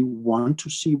you want to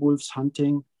see wolves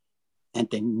hunting, and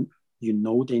then, you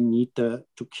know, they need to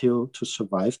kill to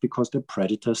survive, because they're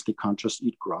predators. They can't just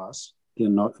eat grass.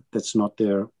 That's not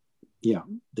their,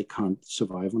 they can't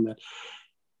survive on that.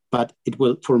 But it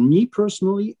will, for me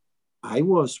personally,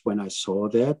 when I saw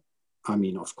that, I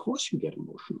mean, of course you get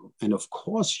emotional. And of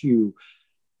course you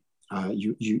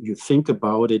think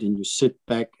about it, and you sit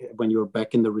back when you're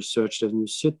back in the research, and you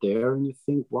sit there and you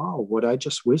think, wow, what I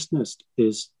just witnessed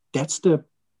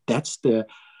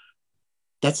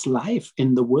that's life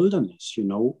in the wilderness, you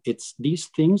know. These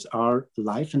things are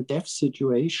life and death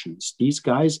situations. These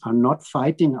guys are not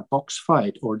fighting a box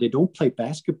fight, or they don't play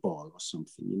basketball or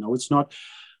something, you know.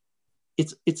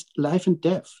 It's life and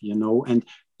death, you know. And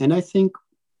I think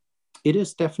it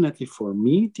is definitely for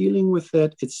me dealing with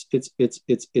that. It's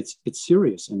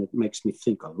serious, and it makes me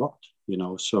think a lot.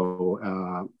 So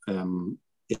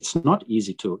it's not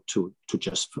easy to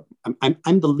just.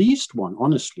 I'm the least one,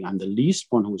 honestly. I'm the least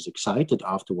one who is excited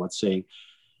afterwards, saying,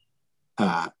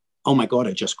 "Oh my God,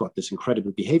 I just got this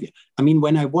incredible behavior." I mean,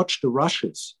 when I watch the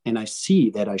rushes and I see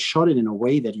that I shot it in a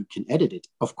way that you can edit it,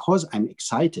 of course I'm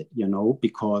excited,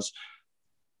 because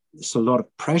it's a lot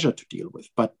of pressure to deal with.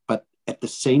 But at the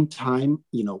same time,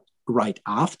 right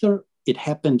after it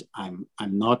happened, I'm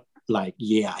not like,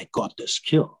 yeah, I got this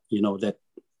kill, that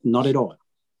not at all.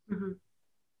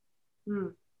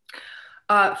 Mm-hmm.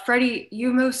 Freddie,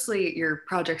 your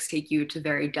projects take you to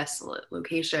very desolate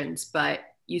locations, but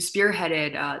you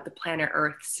spearheaded the Planet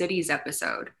Earth Cities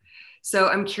episode. So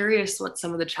I'm curious what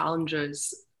some of the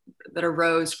challenges that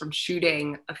arose from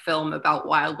shooting a film about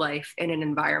wildlife in an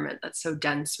environment that's so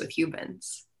dense with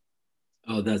humans.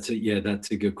 Oh, that's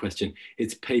a good question.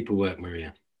 It's paperwork,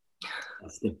 Maria.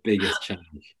 That's the biggest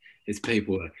challenge. It's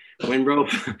paperwork. When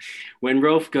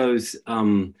Rolf goes,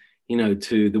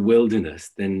 to the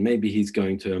wilderness, then maybe he's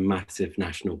going to a massive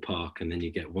national park, and then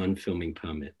you get one filming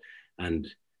permit, and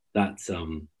that's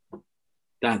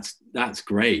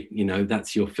great.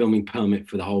 That's your filming permit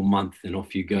for the whole month, and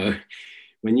off you go.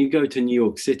 When you go to New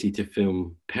York City to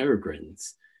film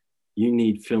Peregrines, you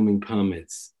need filming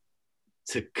permits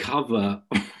to cover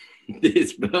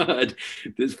this bird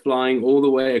that's flying all the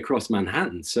way across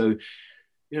Manhattan. So,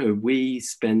 we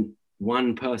spent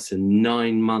one person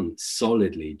 9 months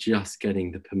solidly just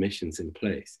getting the permissions in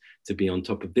place to be on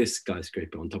top of this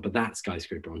skyscraper, on top of that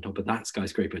skyscraper, on top of that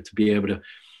skyscraper, to be able to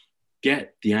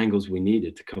get the angles we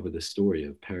needed to cover the story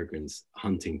of peregrines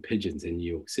hunting pigeons in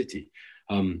New York City.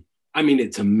 I mean,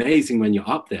 it's amazing when you're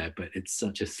up there, but it's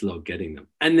such a slog getting them.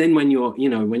 And then when you're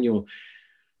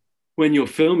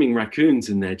filming raccoons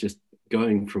and they're just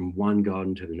going from one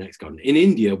garden to the next garden. In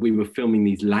India, we were filming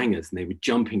these langurs and they were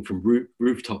jumping from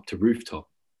rooftop to rooftop.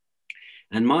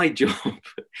 And my job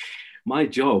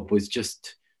was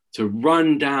just to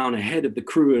run down ahead of the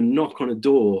crew and knock on a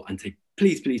door and say,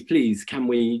 please, please, please, can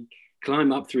we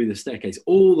climb up through the staircase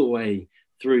all the way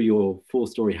through your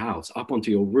 4-story house up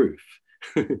onto your roof?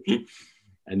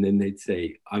 And then they'd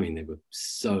say, I mean, they were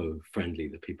so friendly,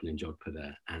 the people in Jodhpur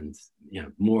there. And,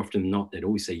 more often than not, they'd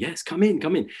always say, yes, come in,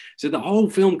 come in. So the whole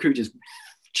film crew just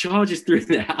charges through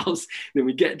the house. Then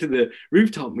we get to the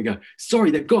rooftop and we go, sorry,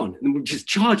 they're gone. And we just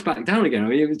charge back down again. I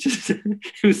mean,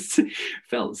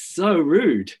 felt so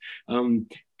rude.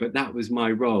 But that was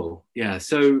my role. Yeah.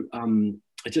 So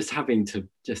just having to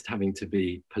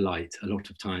be polite, a lot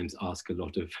of times ask a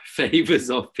lot of favors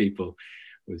of people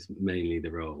was mainly the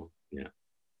role. Yeah.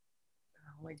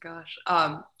 Oh my gosh.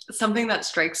 Something that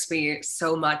strikes me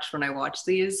so much when I watch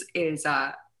these is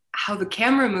how the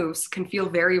camera moves can feel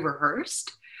very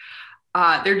rehearsed.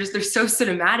 They're so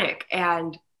cinematic,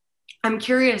 and I'm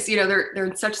curious, they're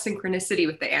in such synchronicity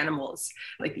with the animals,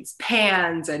 like these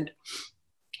pans, and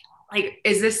like,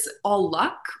 is this all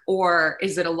luck, or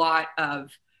is it a lot of,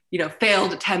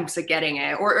 failed attempts at getting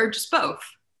it, or just both?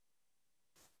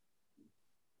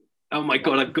 Oh my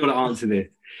God, I've got to answer this.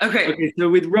 Okay. So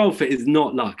with Rolf, it is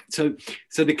not luck. So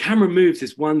the camera moves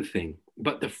is one thing,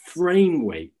 but the frame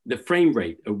rate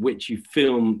at which you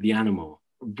film the animal,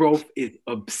 Rolf is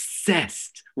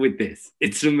obsessed with this.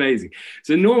 It's amazing.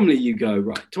 So normally you go,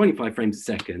 right, 25 frames a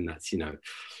second, that's,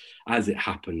 as it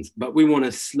happens. But we want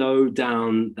to slow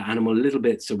down the animal a little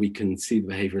bit so we can see the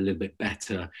behavior a little bit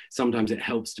better. Sometimes it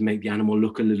helps to make the animal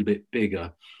look a little bit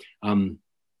bigger.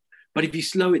 But if you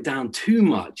slow it down too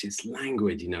much, it's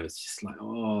languid, it's just like,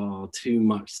 too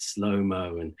much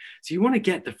slow-mo. And so you want to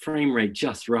get the frame rate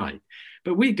just right.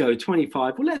 But we go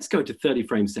 25, well, let's go to 30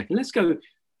 frames a second. Let's go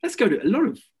to, a lot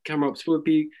of camera ops will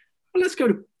be, well, let's go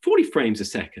to 40 frames a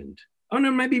second. Oh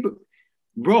no, maybe, but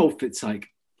Rolf, it's like,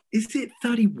 is it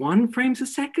 31 frames a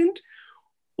second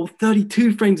or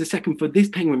 32 frames a second for this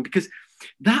penguin? Because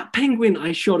that penguin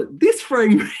I shot at this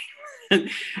frame rate,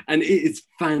 and it is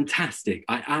fantastic.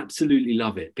 I absolutely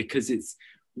love it because it's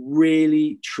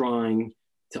really trying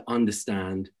to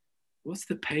understand what's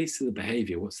the pace of the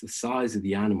behavior, what's the size of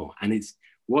the animal. And it's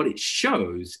what it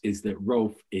shows is that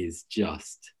Rolf is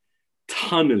just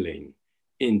tunneling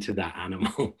into that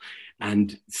animal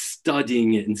and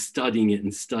studying it and studying it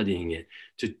and studying it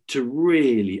to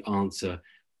really answer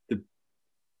the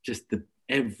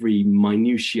every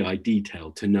minutiae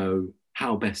detail to know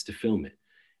how best to film it.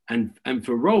 And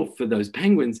for Rolf, for those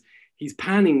penguins, he's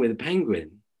panning with a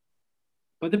penguin,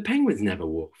 but the penguins never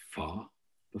walk far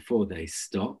before they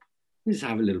stop. They just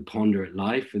have a little ponder at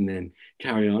life and then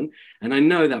carry on. And I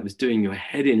know that was doing your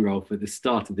head in, Rolf, at the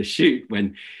start of the shoot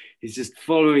when is just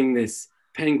following this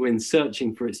penguin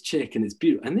searching for its chick, and it's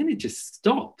beautiful. And then it just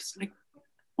stops. Like,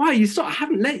 why you stop? I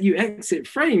haven't let you exit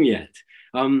frame yet.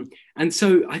 And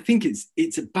so I think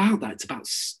it's about that. It's about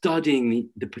studying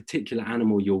the particular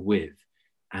animal you're with,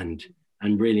 and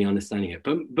really understanding it.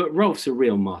 But Rolf's a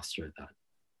real master at that.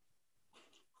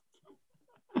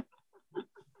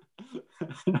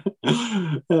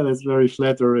 Yeah, that's very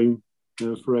flattering,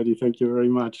 Freddie. Thank you very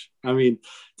much. I mean,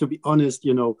 to be honest,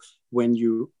 you know, when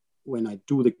I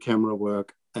do the camera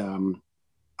work, I'm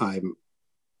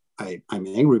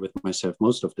angry with myself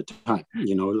most of the time,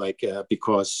 you know, like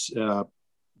because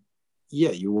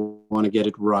yeah, you want to get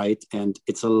it right, and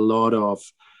it's a lot of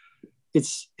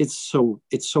it's so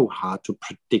hard to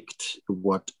predict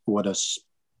what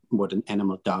an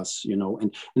animal does, you know,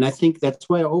 and I think that's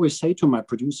why I always say to my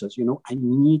producers, you know, I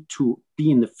need to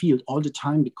be in the field all the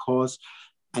time, because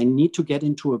I need to get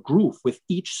into a groove with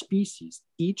each species.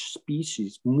 Each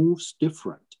species moves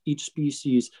different. Each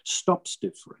species stops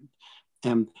different.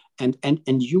 And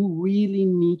you really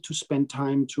need to spend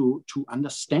time to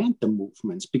understand the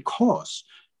movements, because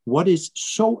what is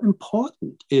so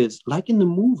important is, like in the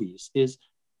movies, is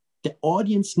the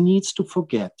audience needs to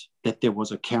forget that there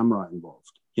was a camera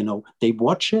involved. You know, they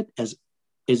watch it as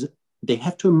they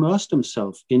have to immerse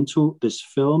themselves into this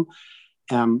film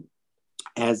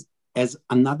as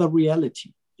another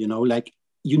reality. You know, like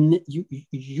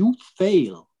you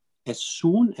fail as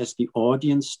soon as the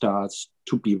audience starts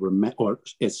to be or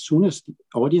as soon as the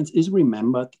audience is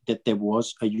remembered that there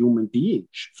was a human being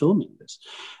filming this.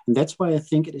 And that's why I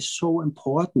think it is so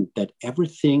important that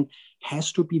everything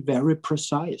has to be very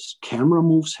precise. Camera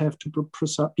moves have to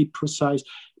be precise.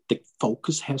 The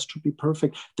focus has to be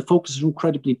perfect. The focus is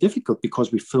incredibly difficult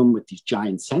because we film with these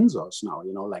giant sensors now,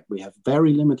 you know, like we have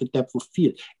very limited depth of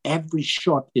field. Every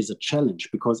shot is a challenge,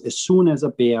 because as soon as a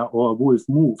bear or a wolf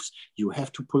moves, you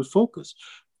have to pull focus.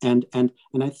 And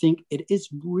I think it is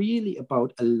really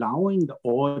about allowing the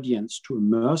audience to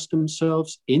immerse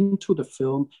themselves into the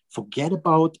film, forget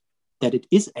about that it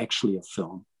is actually a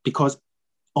film, because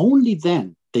only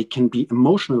then they can be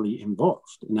emotionally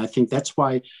involved. And I think that's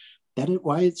why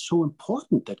it's so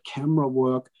important that camera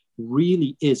work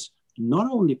really is not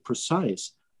only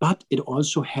precise, but it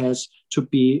also has to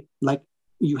be like,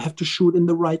 you have to shoot in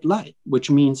the right light,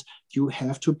 which means you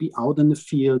have to be out in the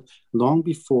field long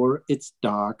before it's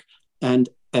dark and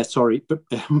before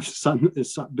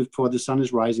the sun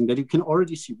is rising, that you can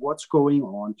already see what's going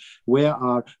on,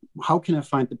 how can I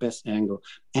find the best angle.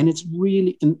 And it's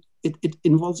really, it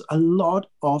involves a lot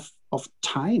of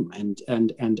time and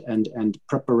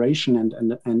preparation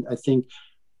and I think,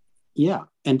 yeah.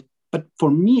 But for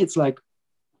me, it's like,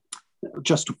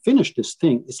 just to finish this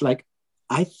thing, it's like,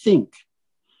 I think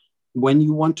when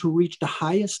you want to reach the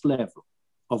highest level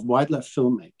of wildlife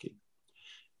filmmaking,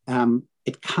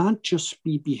 it can't just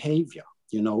be behavior.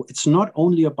 You know, it's not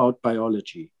only about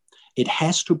biology. It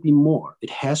has to be more. It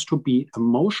has to be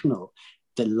emotional.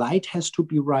 The light has to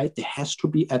be right. There has to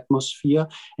be atmosphere.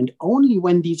 And only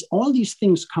when all these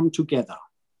things come together,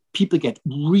 people get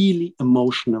really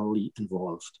emotionally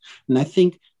involved. And I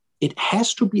think it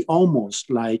has to be almost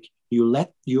like you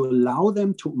allow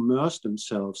them to immerse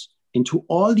themselves into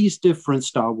all these different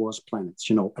Star Wars planets,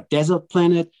 you know, a desert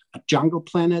planet, a jungle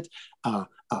planet,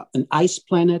 an ice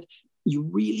planet. You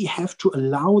really have to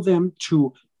allow them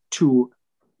to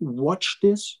watch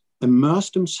this, immerse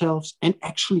themselves, and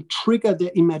actually trigger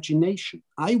their imagination.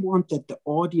 I want that the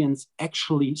audience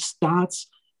actually starts,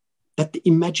 that the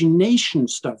imagination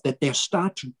starts, that they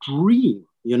start to dream,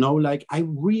 you know, like I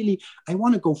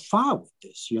want to go far with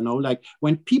this, you know, like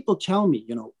when people tell me,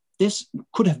 you know, this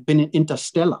could have been in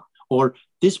Interstellar, or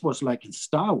this was like in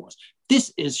Star Wars.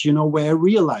 This is, you know, where I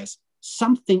realized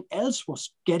something else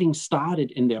was getting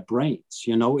started in their brains.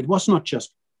 You know, it was not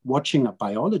just watching a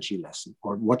biology lesson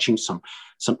or watching some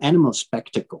animal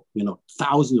spectacle, you know,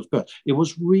 thousands of birds. It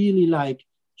was really like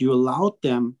you allowed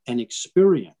them an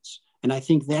experience. And I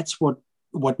think that's what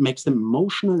makes them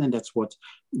emotional, and that's what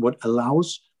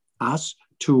allows us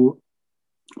to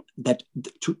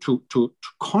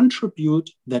contribute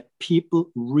that people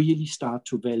really start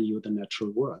to value the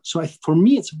natural world. So for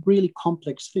me, it's a really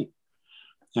complex thing,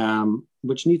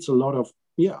 which needs a lot of,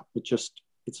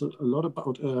 it's a lot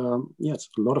about, it's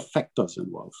a lot of factors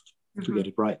involved to get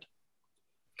it right.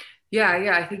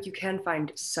 Yeah, I think you can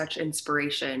find such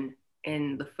inspiration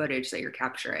in the footage that you're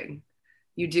capturing.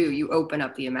 You open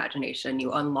up the imagination,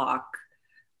 you unlock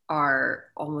our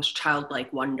almost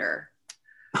childlike wonder.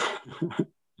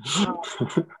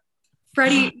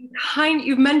 Freddie,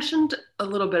 you've mentioned a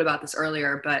little bit about this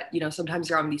earlier, but you know, sometimes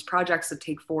you're on these projects that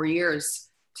take 4 years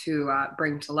to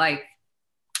bring to life.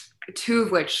 two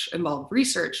of which involve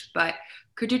research. But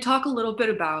could you talk a little bit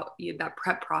about that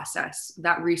prep process,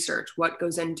 that research, what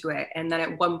goes into it, and then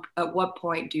at what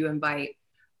point do you invite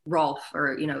Rolf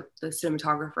or the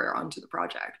cinematographer onto the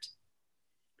project?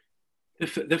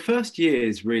 The first year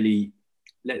is really,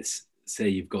 let's say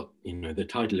you've got, the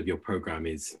title of your program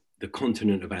is The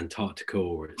Continent of Antarctica,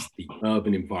 or it's the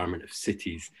urban environment of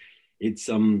cities. It's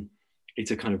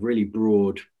a kind of really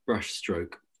broad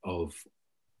brushstroke of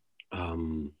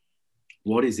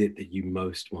what is it that you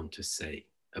most want to say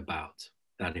about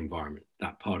that environment,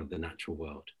 that part of the natural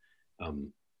world.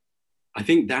 I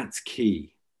think that's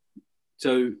key.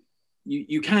 So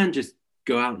you can just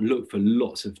go out and look for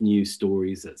lots of new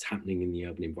stories that's happening in the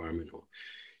urban environment, or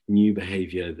new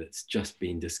behavior that's just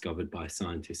been discovered by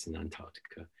scientists in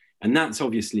Antarctica. And that's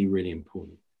obviously really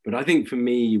important. But I think for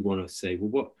me, you want to say,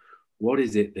 well, what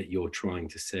is it that you're trying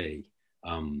to say?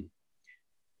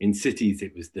 In cities,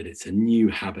 it was that it's a new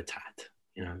habitat,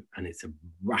 and it's a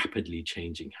rapidly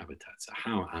changing habitat. So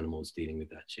how are animals dealing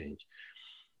with that change?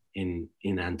 In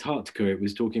Antarctica, it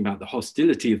was talking about the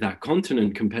hostility of that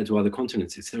continent compared to other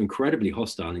continents. It's so incredibly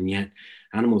hostile, and yet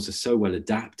animals are so well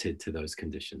adapted to those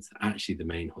conditions that actually the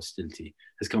main hostility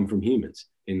has come from humans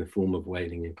in the form of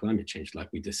whaling and climate change, like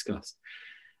we discussed.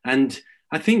 And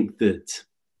I think that's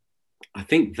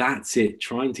it,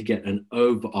 trying to get an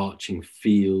overarching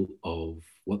feel of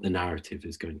what the narrative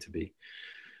is going to be.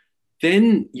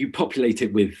 Then you populate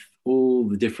it with all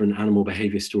the different animal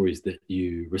behavior stories that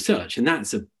you research. And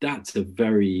that's a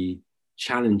very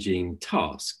challenging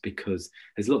task, because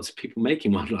there's lots of people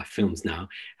making wildlife films now,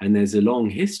 and there's a long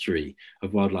history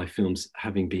of wildlife films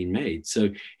having been made. So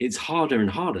it's harder and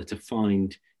harder to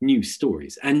find new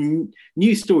stories, and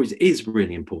new stories is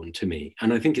really important to me.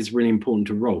 And I think it's really important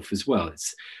to Rolf as well.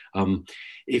 It's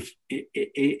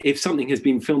if something has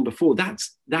been filmed before,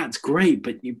 that's great,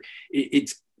 but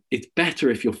it's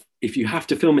better if you have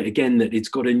to film it again, that it's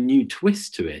got a new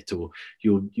twist to it, or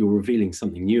you're revealing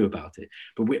something new about it.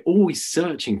 But we're always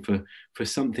searching for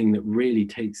something that really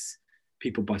takes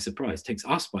people by surprise, takes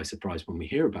us by surprise when we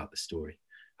hear about the story.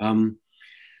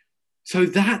 So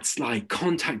that's like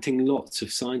contacting lots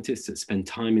of scientists that spend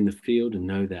time in the field and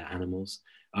know their animals.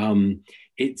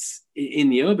 It's in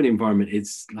the urban environment,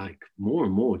 it's like more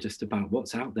and more just about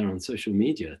what's out there on social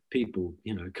media. People,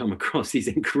 come across these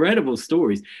incredible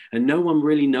stories and no one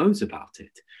really knows about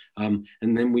it. And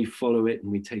then we follow it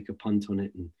and we take a punt on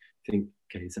it and think,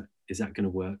 okay, is that going to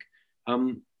work?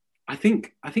 I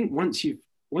think once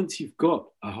you've got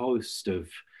a host of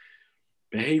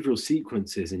behavioral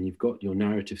sequences and you've got your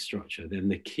narrative structure, then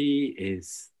the key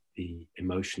is the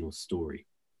emotional story.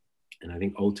 And I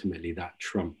think ultimately that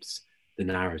trumps the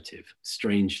narrative,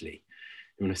 strangely.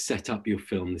 You want to set up your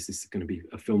film, this is going to be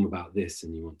a film about this,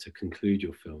 and you want to conclude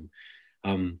your film.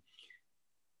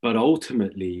 But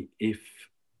ultimately, if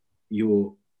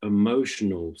your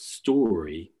emotional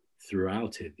story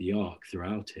throughout it, the arc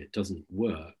throughout it, doesn't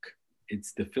work,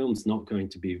 the film's not going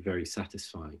to be very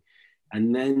satisfying.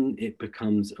 And then it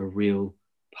becomes a real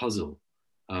puzzle,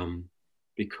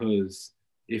 because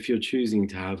if you're choosing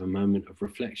to have a moment of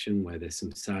reflection where there's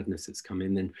some sadness that's come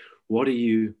in, then what are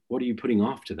you putting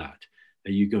after that?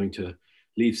 Are you going to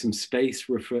leave some space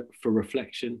for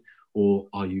reflection, or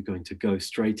are you going to go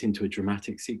straight into a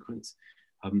dramatic sequence?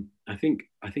 I think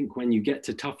when you get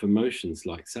to tough emotions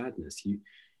like sadness,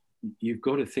 you've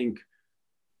got to think,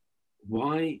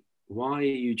 why are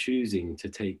you choosing to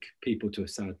take people to a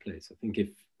sad place? I think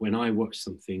when I watch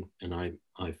something and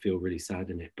I feel really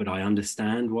sad in it, but I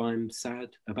understand why I'm sad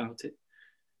about it,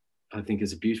 I think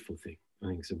it's a beautiful thing. I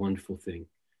think it's a wonderful thing.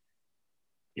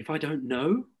 If I don't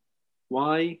know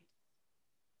why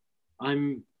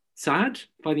I'm sad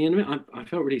by the end of it, I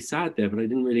felt really sad there, but it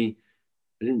didn't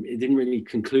really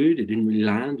conclude, it didn't really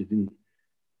land,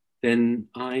 then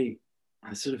I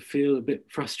sort of feel a bit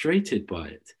frustrated by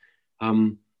it.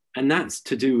 And that's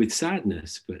to do with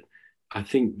sadness, but I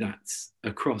think that's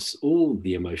across all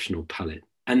the emotional palette.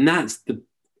 And I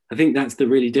think that's the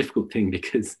really difficult thing,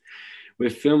 because we're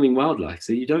filming wildlife,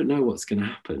 so you don't know what's going to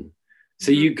happen.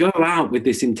 So you go out with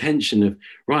this intention of,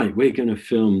 right, we're going to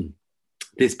film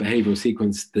this behavioral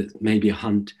sequence that may be a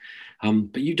hunt,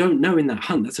 but you don't know in that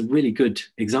hunt, that's a really good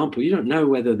example, you don't know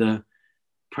whether the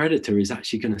predator is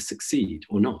actually going to succeed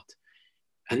or not.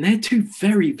 And they're two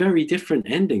very, very different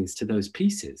endings to those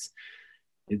pieces.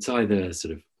 It's either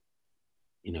sort of,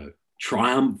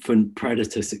 triumphant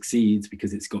predator succeeds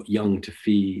because it's got young to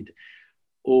feed,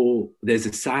 or there's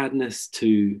a sadness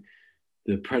to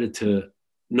the predator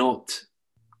not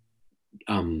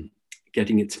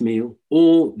getting its meal,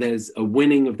 or there's a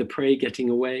winning of the prey getting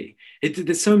away.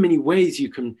 There's so many ways you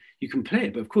can play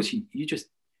it, but of course you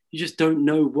you just don't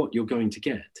know what you're going to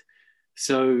get.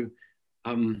 So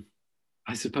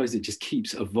I suppose it just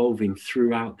keeps evolving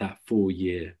throughout that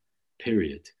 4-year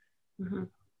period. Mm-hmm.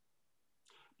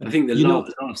 I think the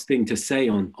last thing to say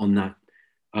on that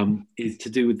is to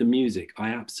do with the music. I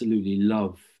absolutely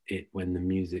love it when the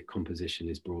music composition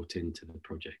is brought into the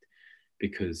project,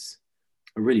 because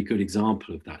a really good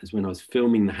example of that is when I was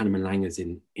filming the Hanuman Langas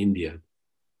in India.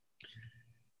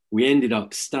 We ended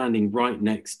up standing right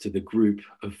next to the group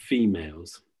of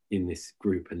females in this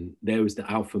group, and there was the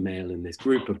alpha male, and this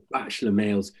group of bachelor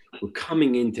males were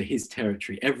coming into his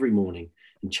territory every morning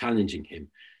and challenging him,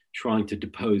 trying to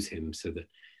depose him so that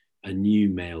a new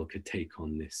male could take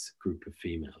on this group of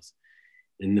females.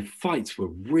 And the fights were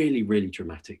really, really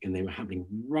dramatic, and they were happening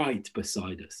right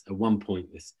beside us. At one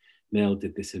point, this male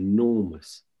did this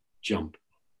enormous jump,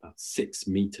 about 6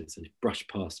 meters, and it brushed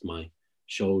past my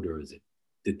shoulder as it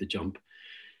did the jump.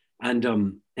 And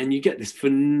you get this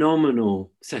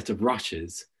phenomenal set of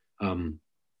rushes. And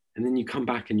then you come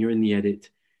back and you're in the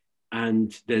edit,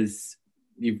 and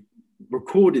you've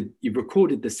recorded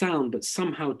the sound, but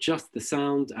somehow just the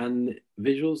sound and the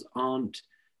visuals aren't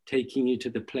taking you to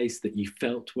the place that you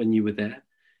felt when you were there.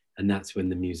 And that's when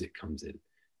the music comes in.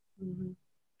 Mm-hmm.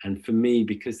 And for me,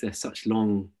 because they're such a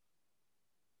long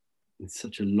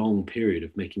period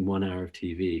of making 1 hour of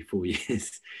TV, 4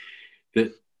 years,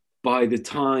 that by the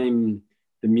time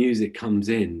the music comes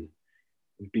in,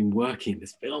 we've been working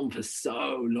this film for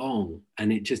so long,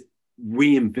 and it just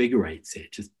reinvigorates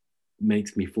it, just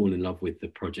makes me fall in love with the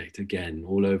project again,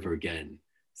 all over again,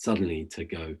 suddenly to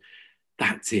go,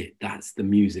 that's it, that's the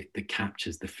music that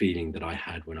captures the feeling that I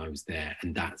had when I was there.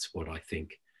 And that's what I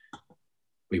think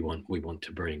we want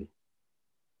to bring.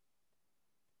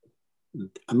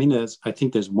 I mean, I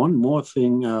think there's one more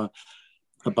thing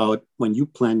about when you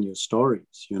plan your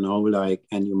stories,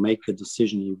 and you make the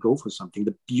decision, you go for something.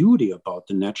 The beauty about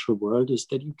the natural world is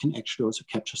that you can actually also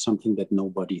capture something that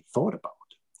nobody thought about.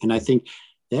 And I think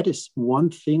that is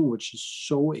one thing which is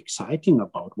so exciting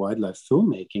about wildlife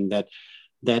filmmaking,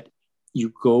 that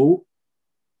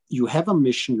you have a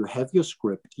mission, you have your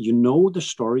script, you know the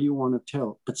story you want to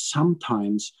tell, but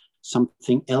sometimes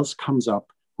something else comes up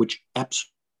which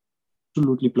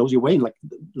absolutely blows you away.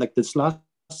 Like this last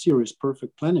series,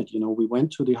 Perfect Planet, we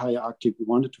went to the high Arctic, we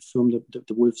wanted to film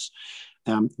the wolves.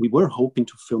 We were hoping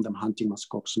to film them hunting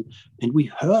musk oxen, and we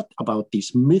heard about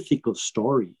these mythical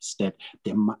stories that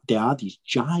there are these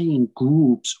giant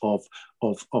groups of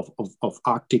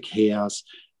Arctic hares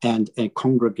and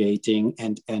congregating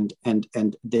and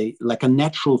they like a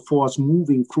natural force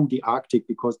moving through the Arctic,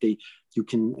 because they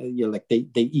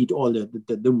eat all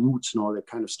the roots and all that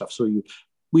kind of stuff. So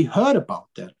we heard about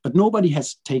that, but nobody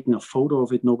has taken a photo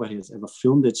of it. Nobody has ever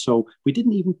filmed it. So we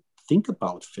didn't even think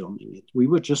about filming it. We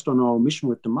were just on our mission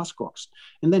with the muskox.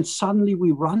 And then suddenly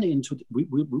we run into, we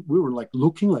were like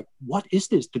looking like, what is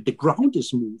this? The ground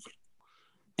is moving.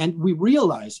 And we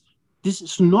realized this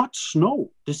is not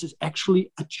snow. This is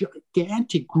actually a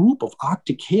gigantic group of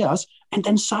Arctic hares. And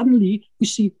then suddenly we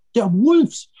see there are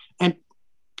wolves.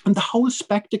 And the whole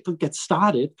spectacle gets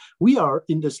started. We are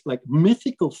in this like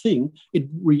mythical thing. It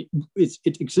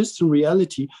exists in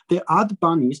reality. There are the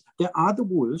bunnies. There are the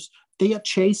wolves. They are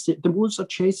chasing. The wolves are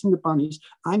chasing the bunnies.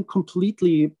 I'm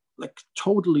completely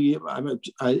totally.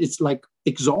 It's like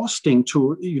exhausting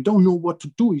you don't know what to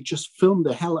do. You just film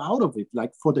the hell out of it.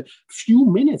 Like for the few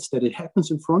minutes that it happens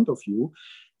in front of you,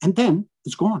 and then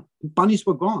it's gone. The bunnies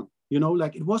were gone.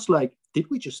 It was like,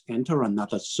 did we just enter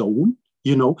another zone?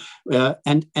 And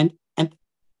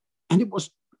it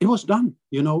was done.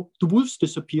 The wolves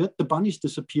disappeared, the bunnies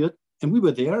disappeared, and we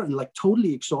were there and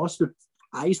totally exhausted,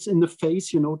 ice in the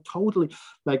face, totally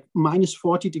like minus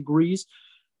 40 degrees.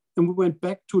 And we went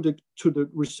back to the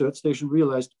research station,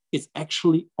 realized it's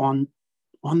actually in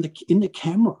the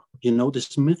camera,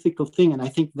 this mythical thing. And I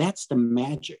think that's the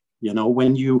magic,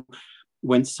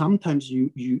 when sometimes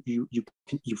you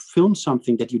film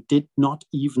something that you did not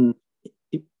even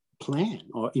plan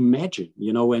or imagine,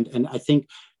 and I think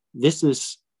this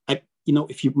is,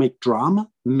 if you make drama,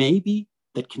 maybe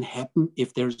that can happen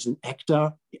if there's an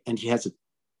actor and he has a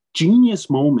genius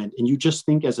moment and you just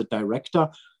think as a director,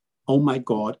 oh my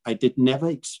God, I did never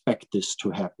expect this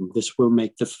to happen. This will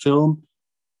make the film,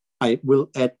 I will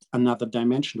add another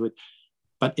dimension to it.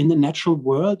 But in the natural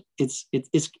world, it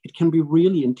can be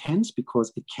really intense,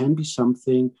 because it can be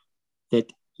something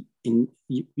that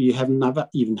you have never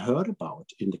even heard about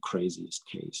in the craziest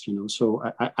case, so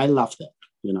I love that,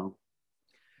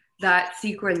 That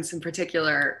sequence in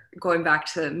particular, going back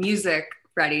to music,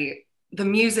 Freddie, the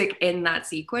music in that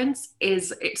sequence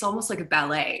it's almost like a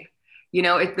ballet.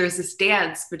 there's this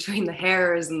dance between the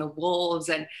hares and the wolves,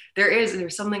 and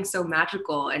there's something so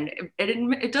magical, and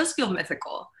it does feel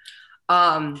mythical.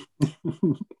 But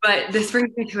this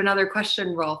brings me to another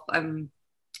question, Rolf. I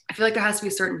feel like there has to be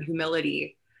a certain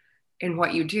humility in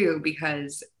what you do,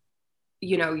 because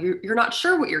you're not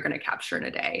sure what you're going to capture in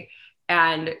a day,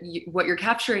 and what you're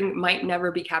capturing might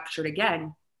never be captured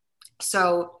again.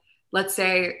 So let's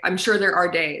say, I'm sure there are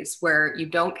days where you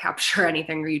don't capture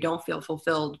anything, or you don't feel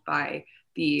fulfilled by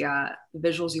the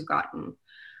visuals you've gotten.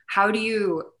 How do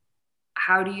you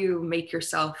make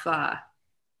yourself,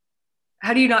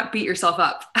 how do you not beat yourself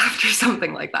up after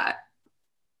something like that?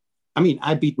 I mean,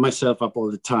 I beat myself up all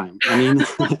the time. I mean,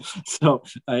 so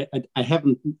I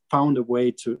haven't found a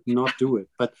way to not do it.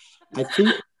 But I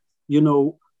think,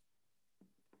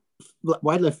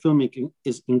 wildlife filmmaking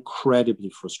is incredibly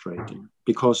frustrating,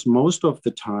 because most of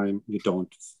the time you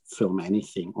don't film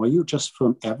anything, or you just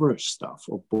film average stuff,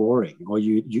 or boring, or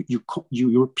you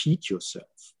repeat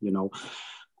yourself,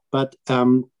 But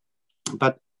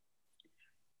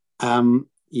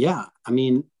yeah, I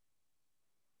mean,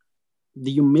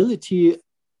 the humility,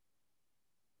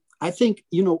 I think,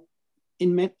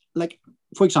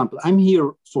 for example, I'm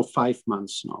here for 5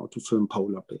 months now to film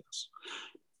polar bears.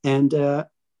 And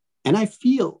I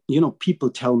feel, people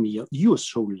tell me, you're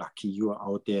so lucky you are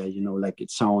out there, like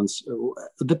it sounds,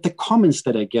 the comments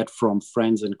that I get from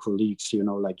friends and colleagues,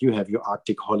 like you have your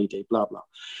Arctic holiday, blah, blah.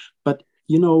 But,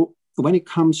 when it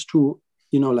comes to,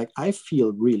 I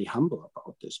feel really humble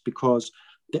about this, because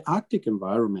the Arctic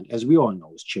environment, as we all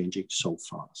know, is changing so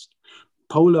fast.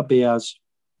 Polar bears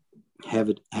have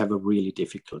a really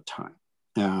difficult time.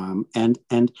 And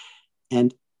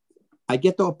I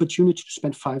get the opportunity to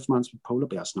spend 5 months with polar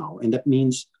bears now. And that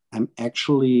means I'm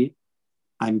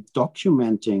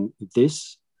documenting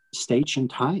this stage in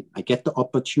time. I get the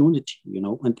opportunity,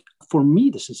 and for me,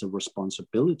 this is a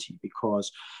responsibility,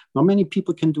 because not many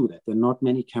people can do that. There are not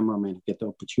many cameramen who get the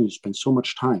opportunity to spend so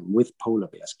much time with polar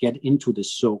bears, get into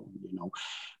this zone,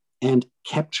 and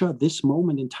capture this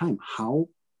moment in time, how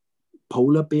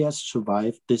polar bears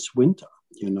survive this winter,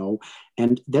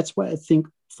 And that's why I think,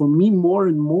 for me, more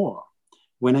and more,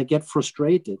 when I get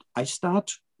frustrated, I start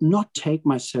to not take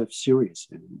myself serious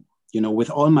anymore, with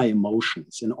all my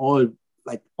emotions and all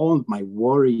my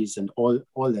worries and all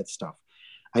that stuff.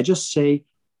 I just say,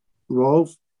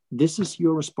 Rolf, this is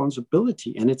your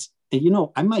responsibility. And it's,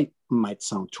 I might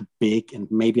sound too big, and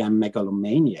maybe I'm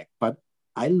megalomaniac, but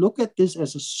I look at this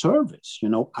as a service.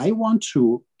 I want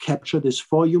to capture this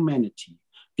for humanity,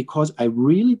 because I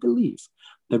really believe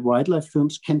that wildlife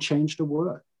films can change the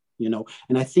world,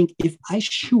 And I think if I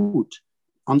shoot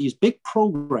on these big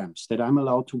programs that I'm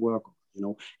allowed to work on,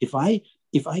 if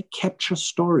I capture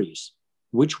stories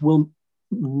which will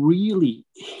really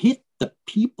hit the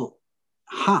people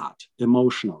hard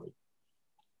emotionally,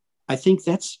 I think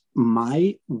that's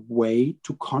my way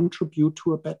to contribute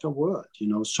to a better world,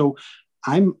 So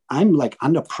I'm like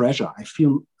under pressure. I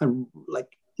feel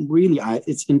like really,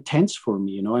 it's intense for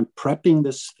me, I'm prepping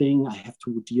this thing. I have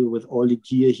to deal with all the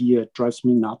gear here. It drives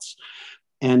me nuts.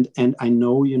 And I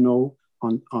know,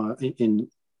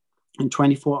 in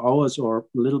 24 hours or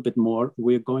a little bit more,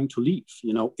 we're going to leave,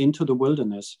 into the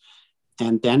wilderness.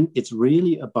 And then it's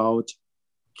really about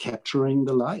capturing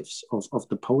the lives of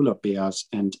the polar bears.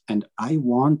 And I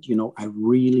want, I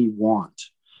really want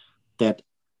that.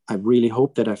 I really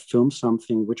hope that I film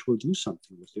something which will do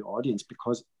something with the audience,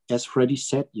 because as Freddie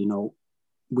said,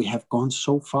 we have gone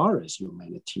so far as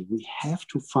humanity. We have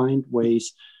to find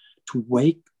ways to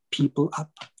wake people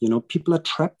up. People are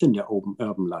trapped in their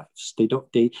urban lives.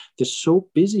 They're so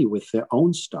busy with their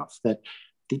own stuff that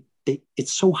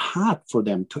it's so hard for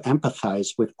them to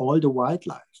empathize with all the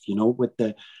wildlife, with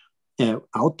the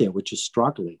out there, which is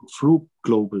struggling through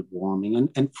global warming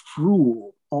and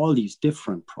through all these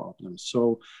different problems.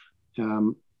 So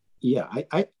yeah,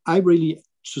 I really,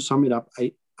 to sum it up,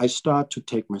 I start to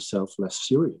take myself less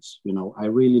serious. I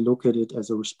really look at it as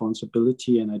a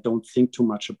responsibility, and I don't think too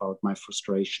much about my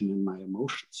frustration and my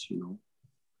emotions,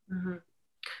 Mm-hmm.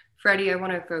 Freddie, I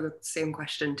want to throw the same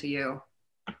question to you.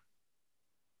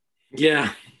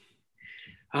 Yeah.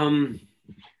 I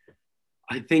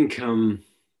think,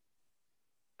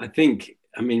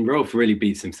 Rolf really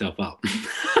beats himself up.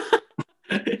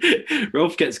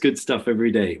 Rolf gets good stuff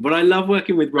every day. What I love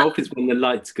working with Rolf is when the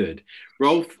light's good.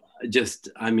 Rolf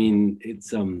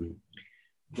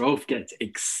Rolf gets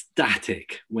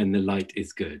ecstatic when the light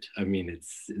is good.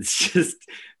 It's just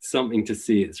something to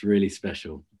see. It's really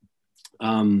special.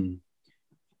 Yeah,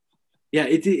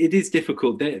 it is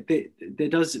difficult. There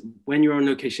does, when you're on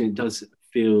location, it does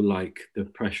feel like the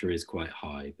pressure is quite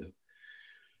high.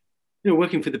 you know,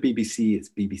 working for the BBC, it's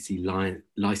BBC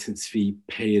license fee,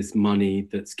 payers money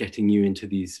that's getting you into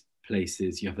these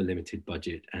places. You have a limited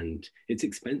budget, and it's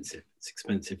expensive. It's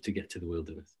expensive to get to the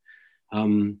wilderness. But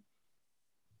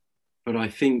I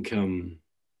think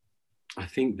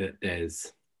that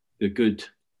there's the good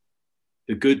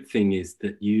thing is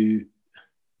that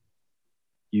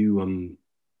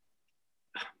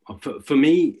for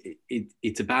me,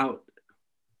 it's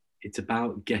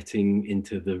about getting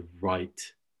into the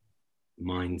right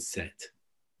mindset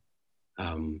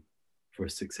for a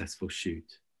successful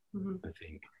shoot. Mm-hmm. I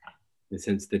think, in the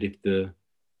sense that if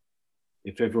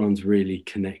everyone's really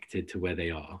connected to where they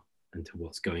are and to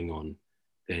what's going on,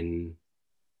 then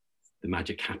the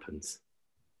magic happens.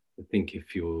 I think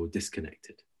if you're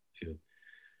disconnected, if you're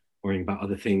worrying about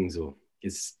other things, or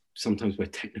is sometimes where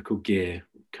technical gear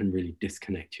can really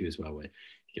disconnect you as well, where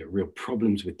you get real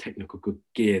problems with technical good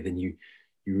gear, then you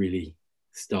really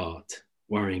start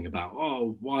worrying about,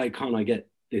 oh, why can't I get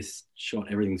this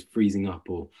shot? Everything's freezing up,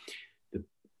 or the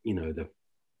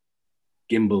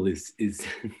gimbal is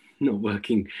not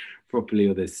working properly,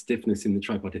 or there's stiffness in the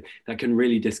tripod. That can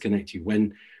really disconnect you.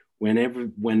 When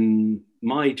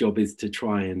my job is to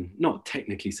try and, not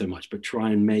technically so much, but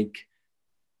try and make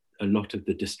a lot of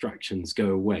the distractions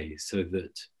go away, so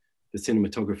that the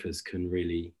cinematographers can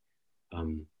really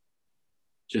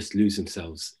just lose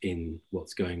themselves in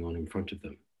what's going on in front of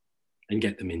them and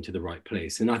get them into the right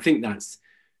place. And I think that's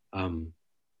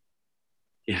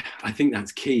I think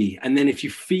that's key. And then if you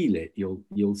feel it,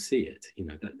 you'll see it. You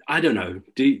know, that, I don't know.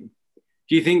 Do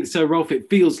you think so, Rolf? It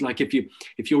feels like if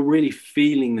you're really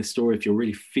feeling the story, if you're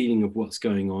really feeling of what's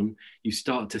going on, you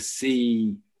start to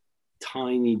see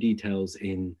tiny details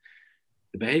in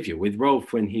the behavior. With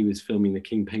Rolf, when he was filming the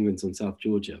king penguins on South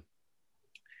Georgia,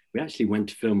 we actually went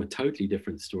to film a totally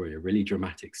different story, a really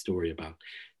dramatic story about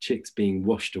chicks being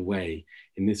washed away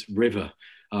in this river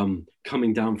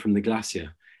coming down from the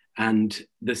glacier. And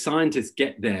the scientists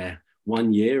get there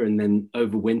one year, and then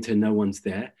over winter, no one's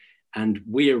there. And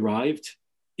we arrived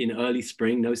in early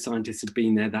spring, no scientists had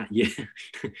been there that year.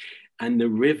 And the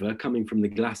river coming from the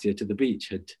glacier to the beach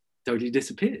had totally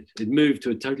disappeared. It moved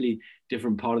to a totally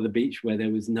different part of the beach where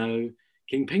there was no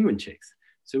king penguin chicks.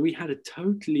 So we had a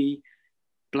totally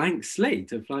blank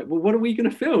slate of like, well, what are we going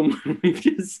to film? We've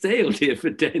just sailed here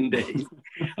for 10 days.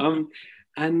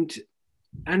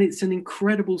 And it's an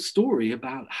incredible story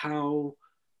about how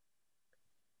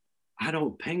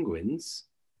adult penguins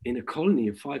in a colony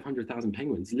of 500,000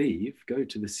 penguins go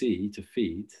to the sea to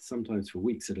feed, sometimes for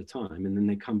weeks at a time, and then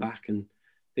they come back and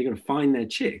they're going to find their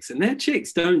chicks. And their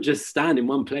chicks don't just stand in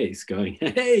one place going,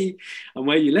 hey, I'm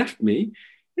where you left me.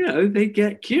 You know, they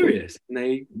get curious and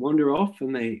they wander off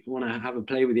and they want to have a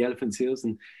play with the elephant seals.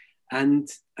 And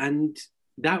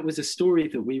that was a story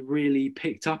that we really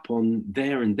picked up on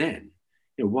there and then,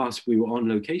 you know, whilst we were on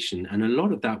location. And a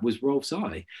lot of that was Rolf's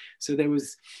eye. So there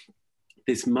was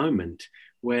this moment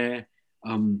where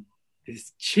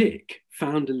this chick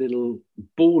found a little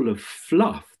ball of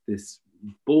fluff, this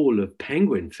ball of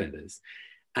penguin feathers,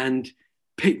 and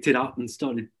picked it up and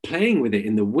started playing with it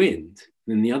in the wind.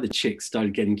 And then the other chicks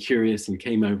started getting curious and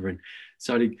came over and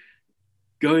started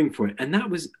going for it. And that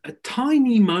was a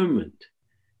tiny moment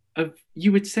of,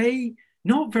 you would say,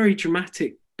 not very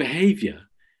dramatic behavior,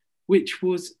 which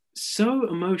was so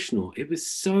emotional. It was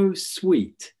so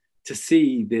sweet to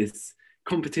see this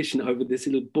competition over this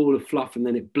little ball of fluff, and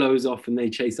then it blows off and they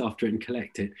chase after it and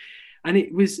collect it. And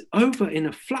it was over in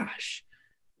a flash.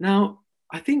 Now,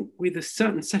 I think with a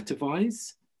certain set of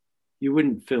eyes, you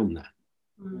wouldn't film that.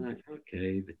 Like,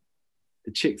 okay,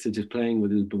 the chicks are just playing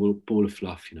with a little ball of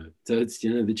fluff, you know. So it's,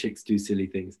 you know, the chicks do silly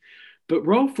things. But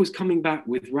Rolf was coming back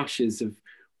with rushes of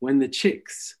when the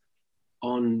chicks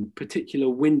on particular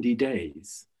windy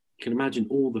days, you can imagine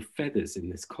all the feathers in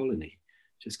this colony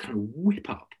just kind of whip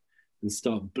up and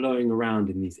start blowing around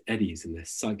in these eddies, and they're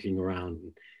cycling around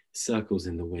in circles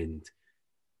in the wind.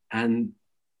 And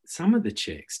some of the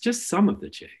chicks, just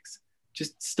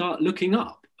start looking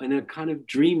up in a kind of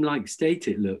dreamlike state,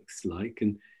 it looks like,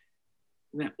 and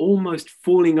they're almost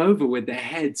falling over with their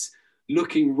heads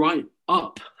looking right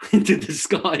up into the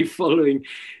sky, following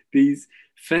these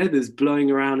feathers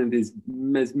blowing around in these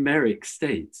mesmeric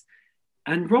states.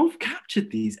 And Rolf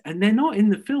captured these, and they're not in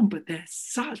the film, but they're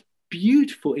such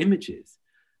beautiful images.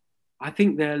 I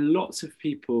think there are lots of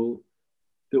people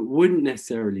that wouldn't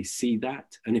necessarily see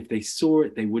that. And if they saw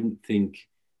it, they wouldn't think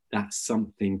that's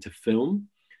something to film.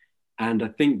 And I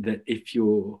think that if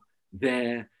you're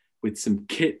there with some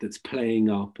kit that's playing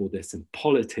up, or there's some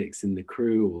politics in the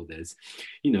crew, or there's,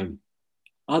 you know,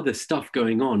 other stuff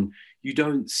going on, you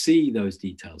don't see those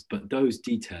details, but those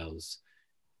details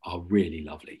are really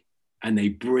lovely. and they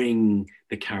bring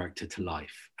the character to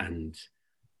life, and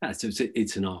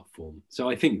it's an art form. So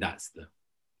I think that's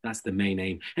the main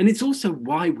aim, and it's also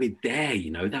why we're there.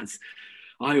 You know,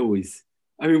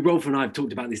 I mean, Rolf and I have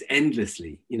talked about this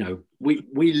endlessly. You know,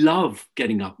 we love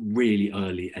getting up really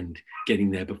early and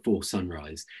getting there before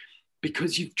sunrise,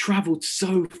 because you've traveled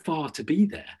so far to be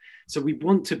there. So we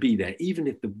want to be there, even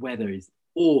if the weather is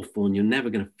awful and you're never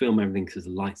going to film everything because the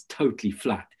light's totally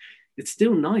flat. It's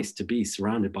still nice to be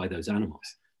surrounded by those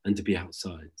animals and to be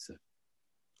outside. So,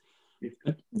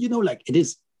 you know, like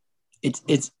it's,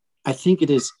 I think it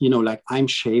is, you know, like I'm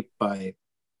shaped by,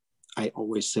 I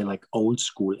always say, like old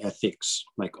school ethics,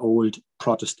 like old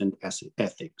Protestant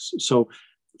ethics. So,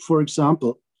 for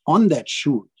example, on that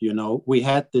shoot, you know, we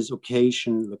had this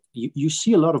occasion, you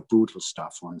see a lot of brutal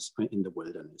stuff in the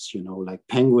wilderness, you know, like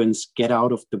penguins get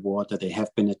out of the water, they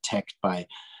have been attacked by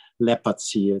leopard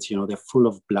seals, you know, they're full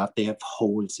of blood, they have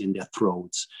holes in their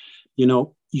throats, you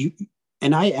know,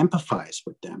 and I empathize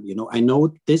with them, you know, I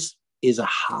know this is a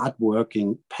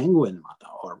hardworking penguin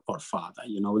mother or father,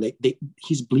 you know, like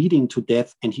he's bleeding to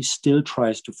death and he still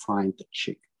tries to find the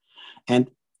chick.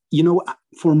 And, you know,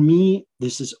 for me,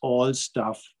 this is all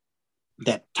stuff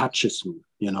that touches me,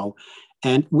 you know.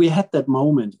 And we had that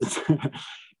moment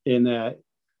in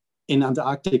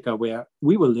Antarctica where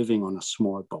we were living on a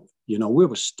small boat. You know, we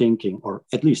were stinking, or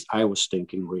at least I was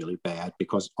stinking really bad,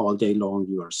 because all day long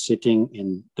you are sitting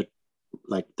in the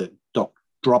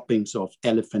droppings of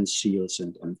elephant seals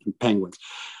and penguins,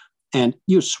 and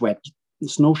you sweat.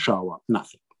 There's no shower,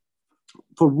 nothing,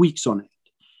 for weeks on end.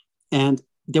 And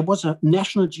there was a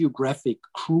National Geographic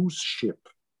cruise ship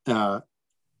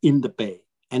in the bay,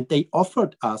 and they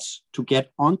offered us to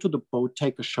get onto the boat,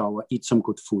 take a shower, eat some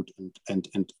good food,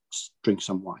 and drink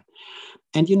some wine.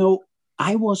 And, you know,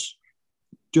 I was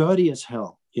dirty as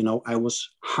hell. You know, I was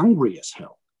hungry as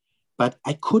hell, but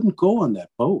I couldn't go on that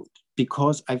boat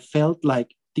because I felt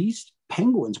like these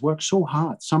penguins work so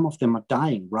hard. Some of them are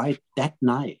dying right that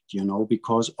night, you know,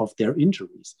 because of their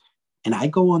injuries. And I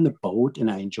go on the boat and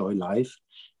I enjoy life,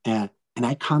 and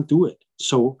I can't do it.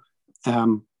 So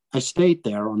I stayed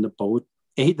there on the boat,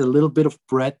 ate a little bit of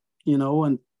bread, you know,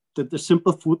 and the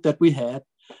simple food that we had,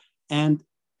 and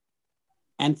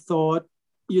thought,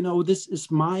 you know, this is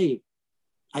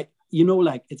you know,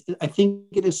 like, I think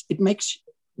it makes,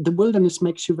 the wilderness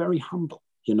makes you very humble,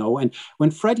 you know. And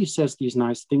when Freddie says these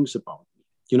nice things about me,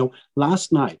 you know,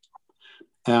 last night,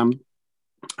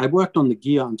 I worked on the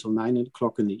gear until 9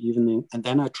 o'clock in the evening, and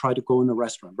then I tried to go in a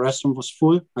restaurant. The restaurant was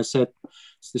full. They said,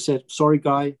 sorry,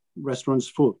 guy, restaurant's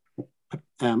full.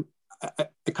 I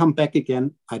come back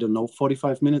again, I don't know,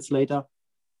 45 minutes later,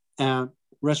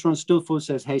 restaurant still full,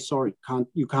 says, hey, sorry,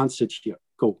 you can't sit here,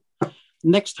 go.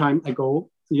 Next time I go,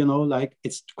 you know, like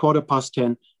it's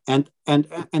 10:15,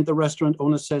 and the restaurant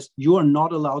owner says, you are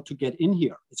not allowed to get in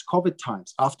here. It's COVID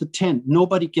times. After 10,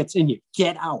 nobody gets in here.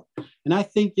 Get out. And I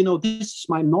think, you know, this is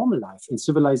my normal life in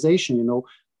civilization, you know.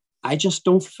 I just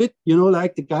don't fit, you know,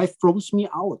 like the guy throws me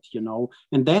out, you know.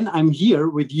 And then I'm here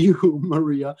with you,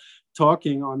 Maria,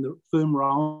 talking on the film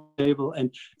round table,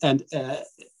 and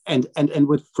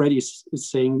with Freddie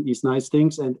saying these nice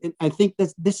things. And I think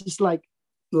that this is like,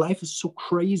 life is so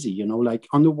crazy, you know, like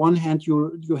on the one hand,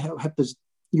 you have this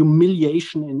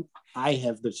humiliation, and I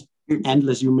have this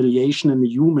endless humiliation in the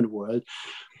human world.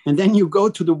 And then you go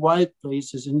to the wild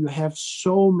places and you have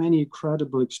so many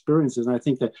incredible experiences. And I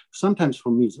think that sometimes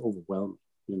for me it's overwhelming,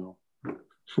 you know.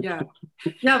 Yeah.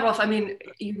 Yeah, Rolf, I mean,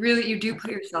 you do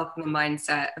put yourself in the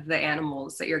mindset of the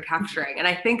animals that you're capturing. And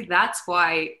I think that's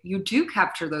why you do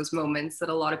capture those moments that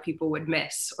a lot of people would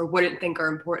miss or wouldn't think are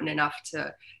important enough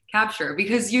to capture,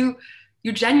 because you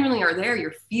genuinely are there,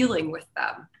 you're feeling with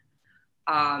them.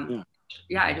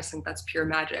 Yeah, I just think that's pure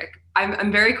magic.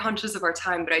 I'm very conscious of our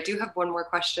time, but I do have one more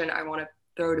question I want to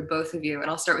throw to both of you. And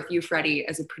I'll start with you, Freddie.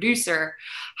 As a producer,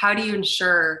 how do you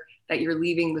ensure that you're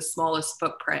leaving the smallest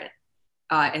footprint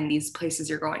in these places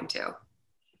you're going to?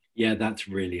 Yeah, that's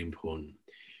really important.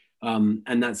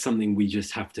 And that's something we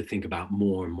just have to think about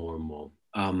more and more and more.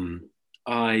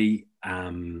 I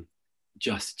am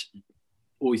just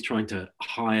always trying to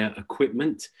hire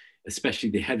equipment, especially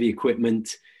the heavy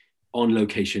equipment, on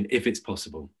location if it's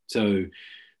possible. So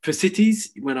for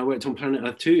cities, when I worked on Planet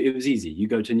Earth 2, it was easy. You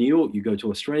go to New York, you go to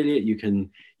Australia, you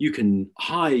can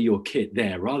hire your kit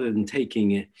there rather than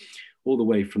taking it all the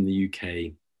way from the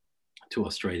UK to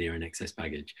Australia in excess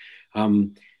baggage.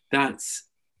 That's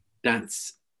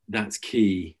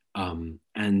key.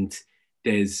 And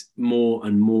there's more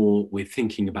and more we're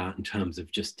thinking about in terms of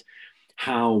just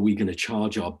how are we going to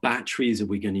charge our batteries? Are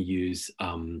we going to use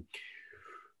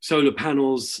solar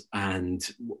panels? And,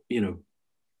 you know,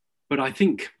 but I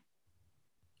think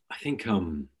I think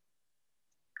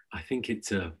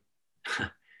it's a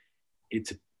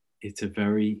it's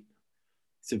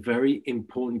a very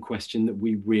important question that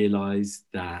we realize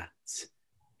that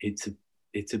it's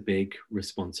a big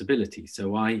responsibility.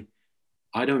 So I'm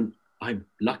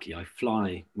lucky, I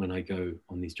fly when I go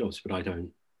on these jobs, but I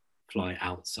don't fly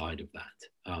outside of that.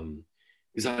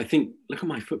 Because I think, look at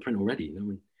my footprint already. You know,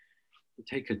 when you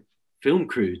take a film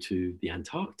crew to the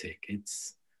Antarctic,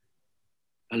 it's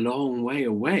a long way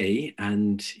away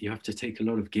and you have to take a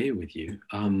lot of gear with you.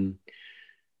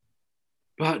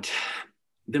 But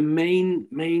the main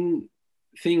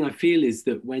thing I feel is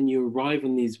that when you arrive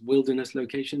on these wilderness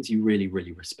locations, you really,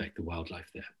 really respect the wildlife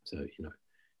there. So, you know,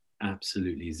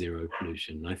 absolutely zero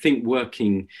pollution. I think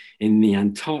working in the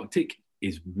Antarctic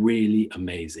is really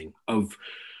amazing. Of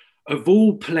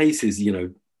all places, you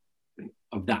know,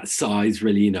 of that size,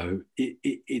 really, you know,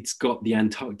 it's got the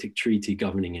Antarctic Treaty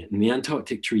governing it. And the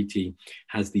Antarctic Treaty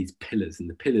has these pillars, and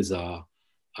the pillars are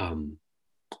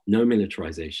no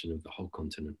militarization of the whole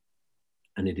continent.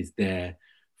 And it is there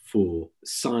for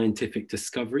scientific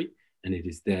discovery, and it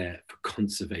is there for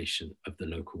conservation of the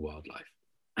local wildlife.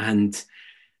 And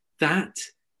that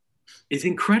is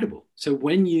incredible. So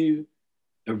when you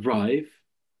arrive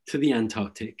to the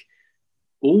Antarctic,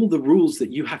 all the rules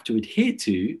that you have to adhere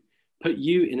to put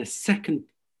you in a second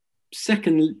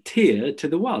tier to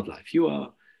the wildlife. You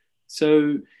are,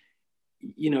 so,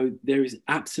 you know, there is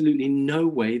absolutely no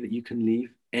way that you can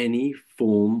leave any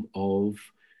form of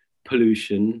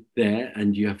pollution there,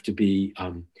 and you have to be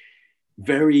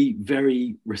very,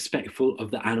 very respectful of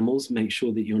the animals. Make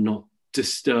sure that you're not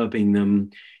disturbing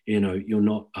them, you know, you're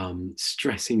not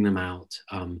stressing them out.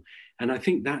 And I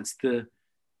think that's the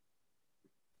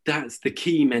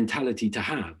key mentality to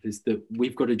have, is that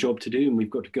we've got a job to do and we've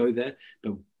got to go there,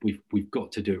 but we've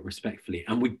got to do it respectfully,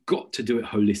 and we've got to do it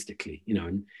holistically, you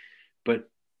know. But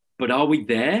are we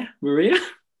there, Maria?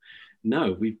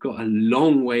 No, we've got a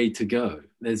long way to go.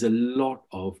 There's a lot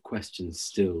of questions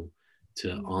still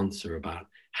to answer about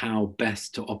how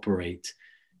best to operate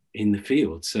in the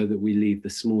field so that we leave the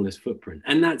smallest footprint.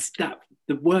 And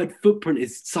the word footprint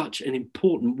is such an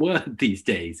important word these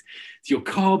days. It's your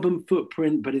carbon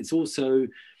footprint, but it's also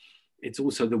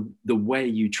the way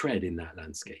you tread in that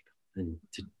landscape, and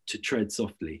to tread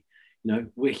softly. You know,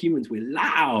 we're humans, we're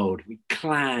loud, we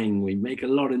clang, we make a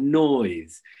lot of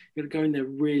noise. You've got to go in there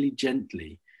really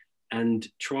gently and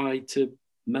try to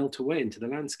melt away into the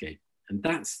landscape. And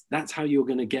that's how you're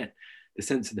going to get the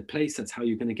sense of the place. That's how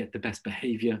you're going to get the best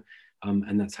behavior.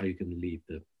 And that's how you're going to leave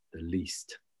the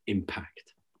least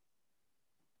impact.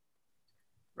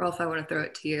 Rolf, I want to throw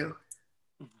it to you.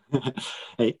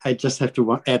 I just have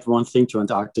to add one thing to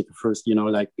Antarctica first, you know,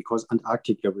 like, because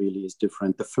Antarctica really is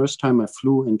different. The first time I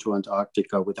flew into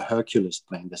Antarctica with a Hercules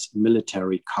plane, this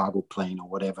military cargo plane or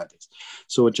whatever it is,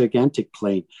 so a gigantic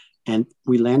plane, and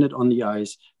we landed on the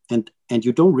ice, and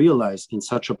you don't realize in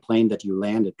such a plane that you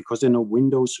landed, because there are no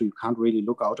windows, so you can't really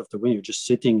look out of the window. You're just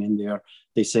sitting in there.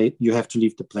 They say you have to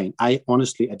leave the plane. I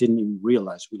didn't even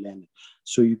realize we landed.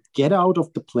 So you get out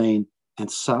of the plane, and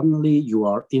suddenly you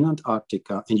are in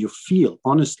Antarctica, and you feel,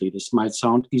 honestly, this might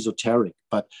sound esoteric,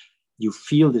 but you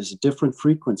feel there's a different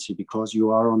frequency, because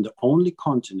you are on the only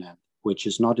continent which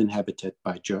is not inhabited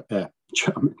by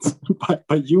Germans,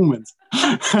 by humans.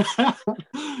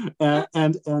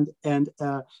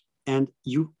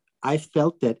 I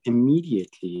felt that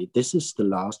immediately. This is the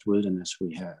last wilderness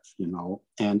we have, you know,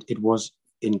 and it was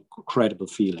incredible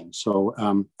feeling. So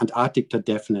Antarctica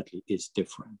definitely is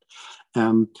different.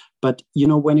 But, you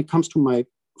know, when it comes to my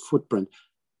footprint,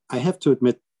 I have to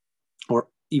admit, or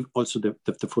also the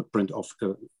footprint of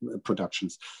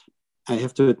productions, I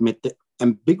have to admit the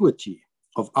ambiguity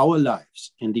of our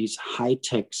lives in these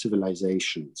high-tech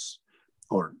civilizations,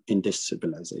 or in this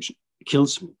civilization,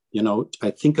 kills me. You know, I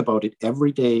think about it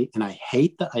every day, and I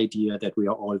hate the idea that we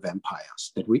are all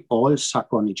vampires, that we all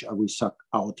suck on each other. We suck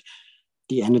out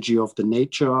the energy of the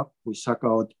nature. We suck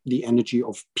out the energy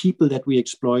of people that we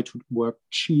exploit who work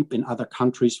cheap in other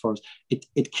countries for us.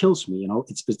 It kills me, you know.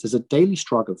 It's a daily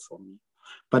struggle for me.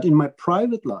 But in my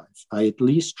private life, I at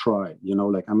least try, you know,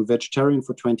 like, I'm a vegetarian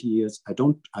for 20 years.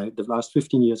 The last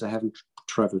 15 years, I haven't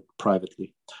traveled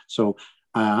privately. So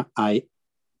the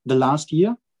last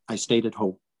year, I stayed at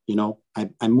home. You know,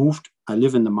 I moved, I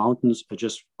live in the mountains. I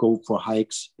just go for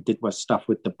hikes. I did my stuff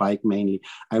with the bike mainly.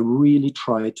 I really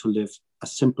try to live a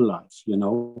simple life, you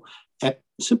know. A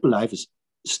simple life is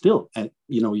still,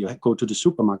 you know, you go to the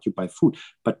supermarket, you buy food,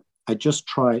 but I just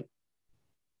try.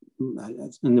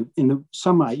 In the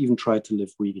summer, I even try to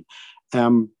live vegan.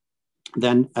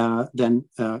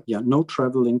 No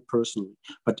traveling personally.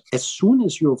 But as soon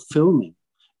as you're filming,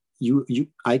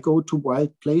 I go to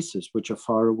wild places which are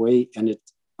far away, and it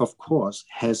of course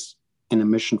has an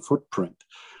emission footprint.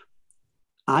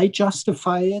 I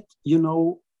justify it,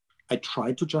 I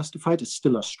try to justify it. It's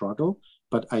still a struggle,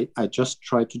 but I just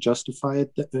try to justify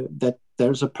it that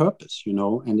there's a purpose,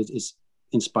 and it is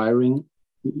inspiring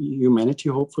humanity,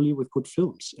 hopefully, with good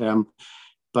films,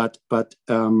 but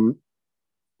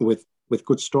with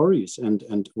good stories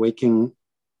and waking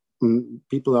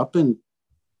people up and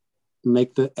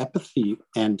make the apathy.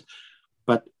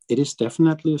 But it is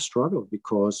definitely a struggle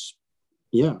because,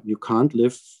 you can't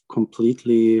live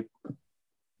completely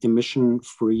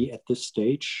emission-free at this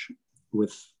stage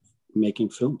with making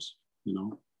films,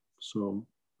 So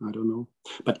I don't know.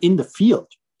 But in the field,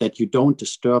 that you don't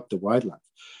disturb the wildlife,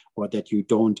 or that you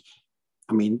don't,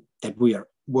 that we are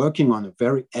working on a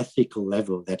very ethical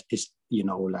level that is,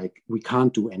 like we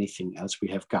can't do anything else. We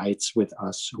have guides with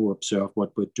us who observe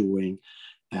what we're doing.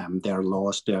 There are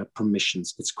laws, there are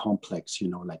permissions. It's complex,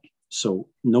 so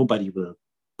nobody will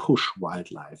push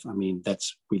wildlife.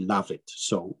 We love it.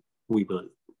 So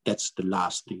that's the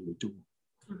last thing we do.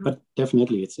 Mm-hmm. But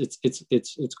definitely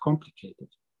it's complicated.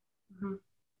 Mm-hmm.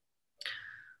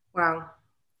 Wow.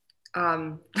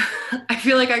 I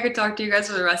feel like I could talk to you guys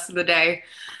for the rest of the day.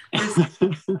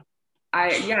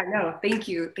 Thank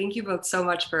you. Thank you both so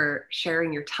much for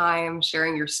sharing your time,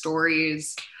 sharing your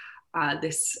stories.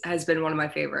 This has been one of my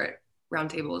favorite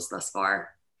roundtables thus far.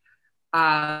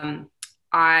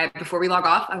 Before we log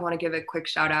off, I want to give a quick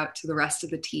shout out to the rest of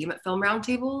the team at Film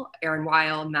Roundtable, Aaron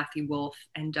Weil, Matthew Wolf,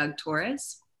 and Doug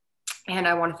Torres. And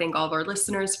I want to thank all of our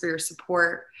listeners for your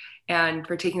support and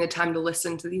for taking the time to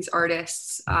listen to these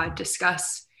artists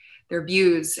discuss their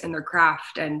views and their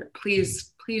craft. And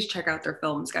please check out their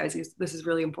films, guys. This is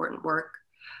really important work.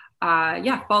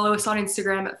 Follow us on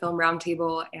Instagram at Film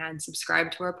Roundtable and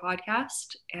subscribe to our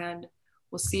podcast. And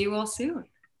we'll see you all soon.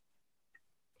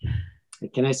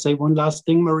 Can I say one last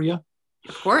thing, Maria?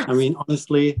 Of course.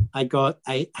 Honestly,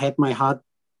 I had my heart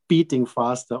beating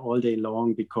faster all day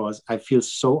long because I feel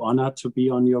so honored to be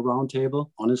on your roundtable.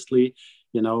 Honestly,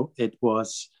 it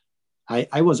was,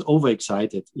 I was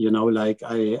overexcited,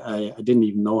 I didn't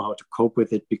even know how to cope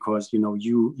with it because, your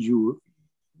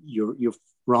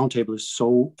roundtable is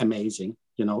so amazing.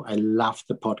 I love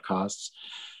the podcasts,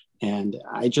 and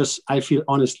I feel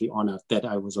honestly honored that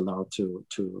I was allowed to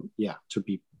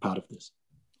be part of this.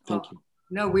 Thank you.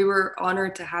 No, we were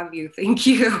honored to have you. Thank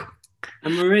you.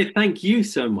 And Maria, thank you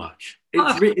so much.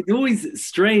 It's always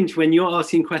strange when you're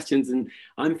asking questions and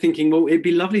I'm thinking, well, it'd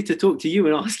be lovely to talk to you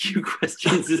and ask you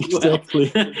questions as well.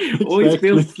 Exactly. Always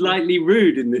feel slightly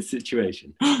rude in this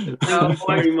situation. Thank you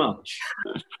very much.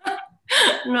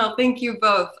 No, thank you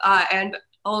both. And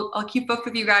I'll keep up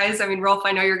with you guys. Rolf,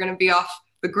 I know you're going to be off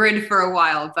the grid for a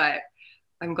while, but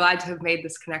I'm glad to have made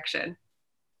this connection.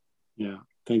 Yeah,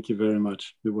 thank you very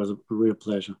much. It was a real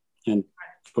pleasure. And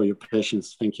for your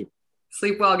patience, thank you.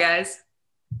 Sleep well, guys.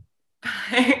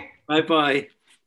 Bye. Bye-bye.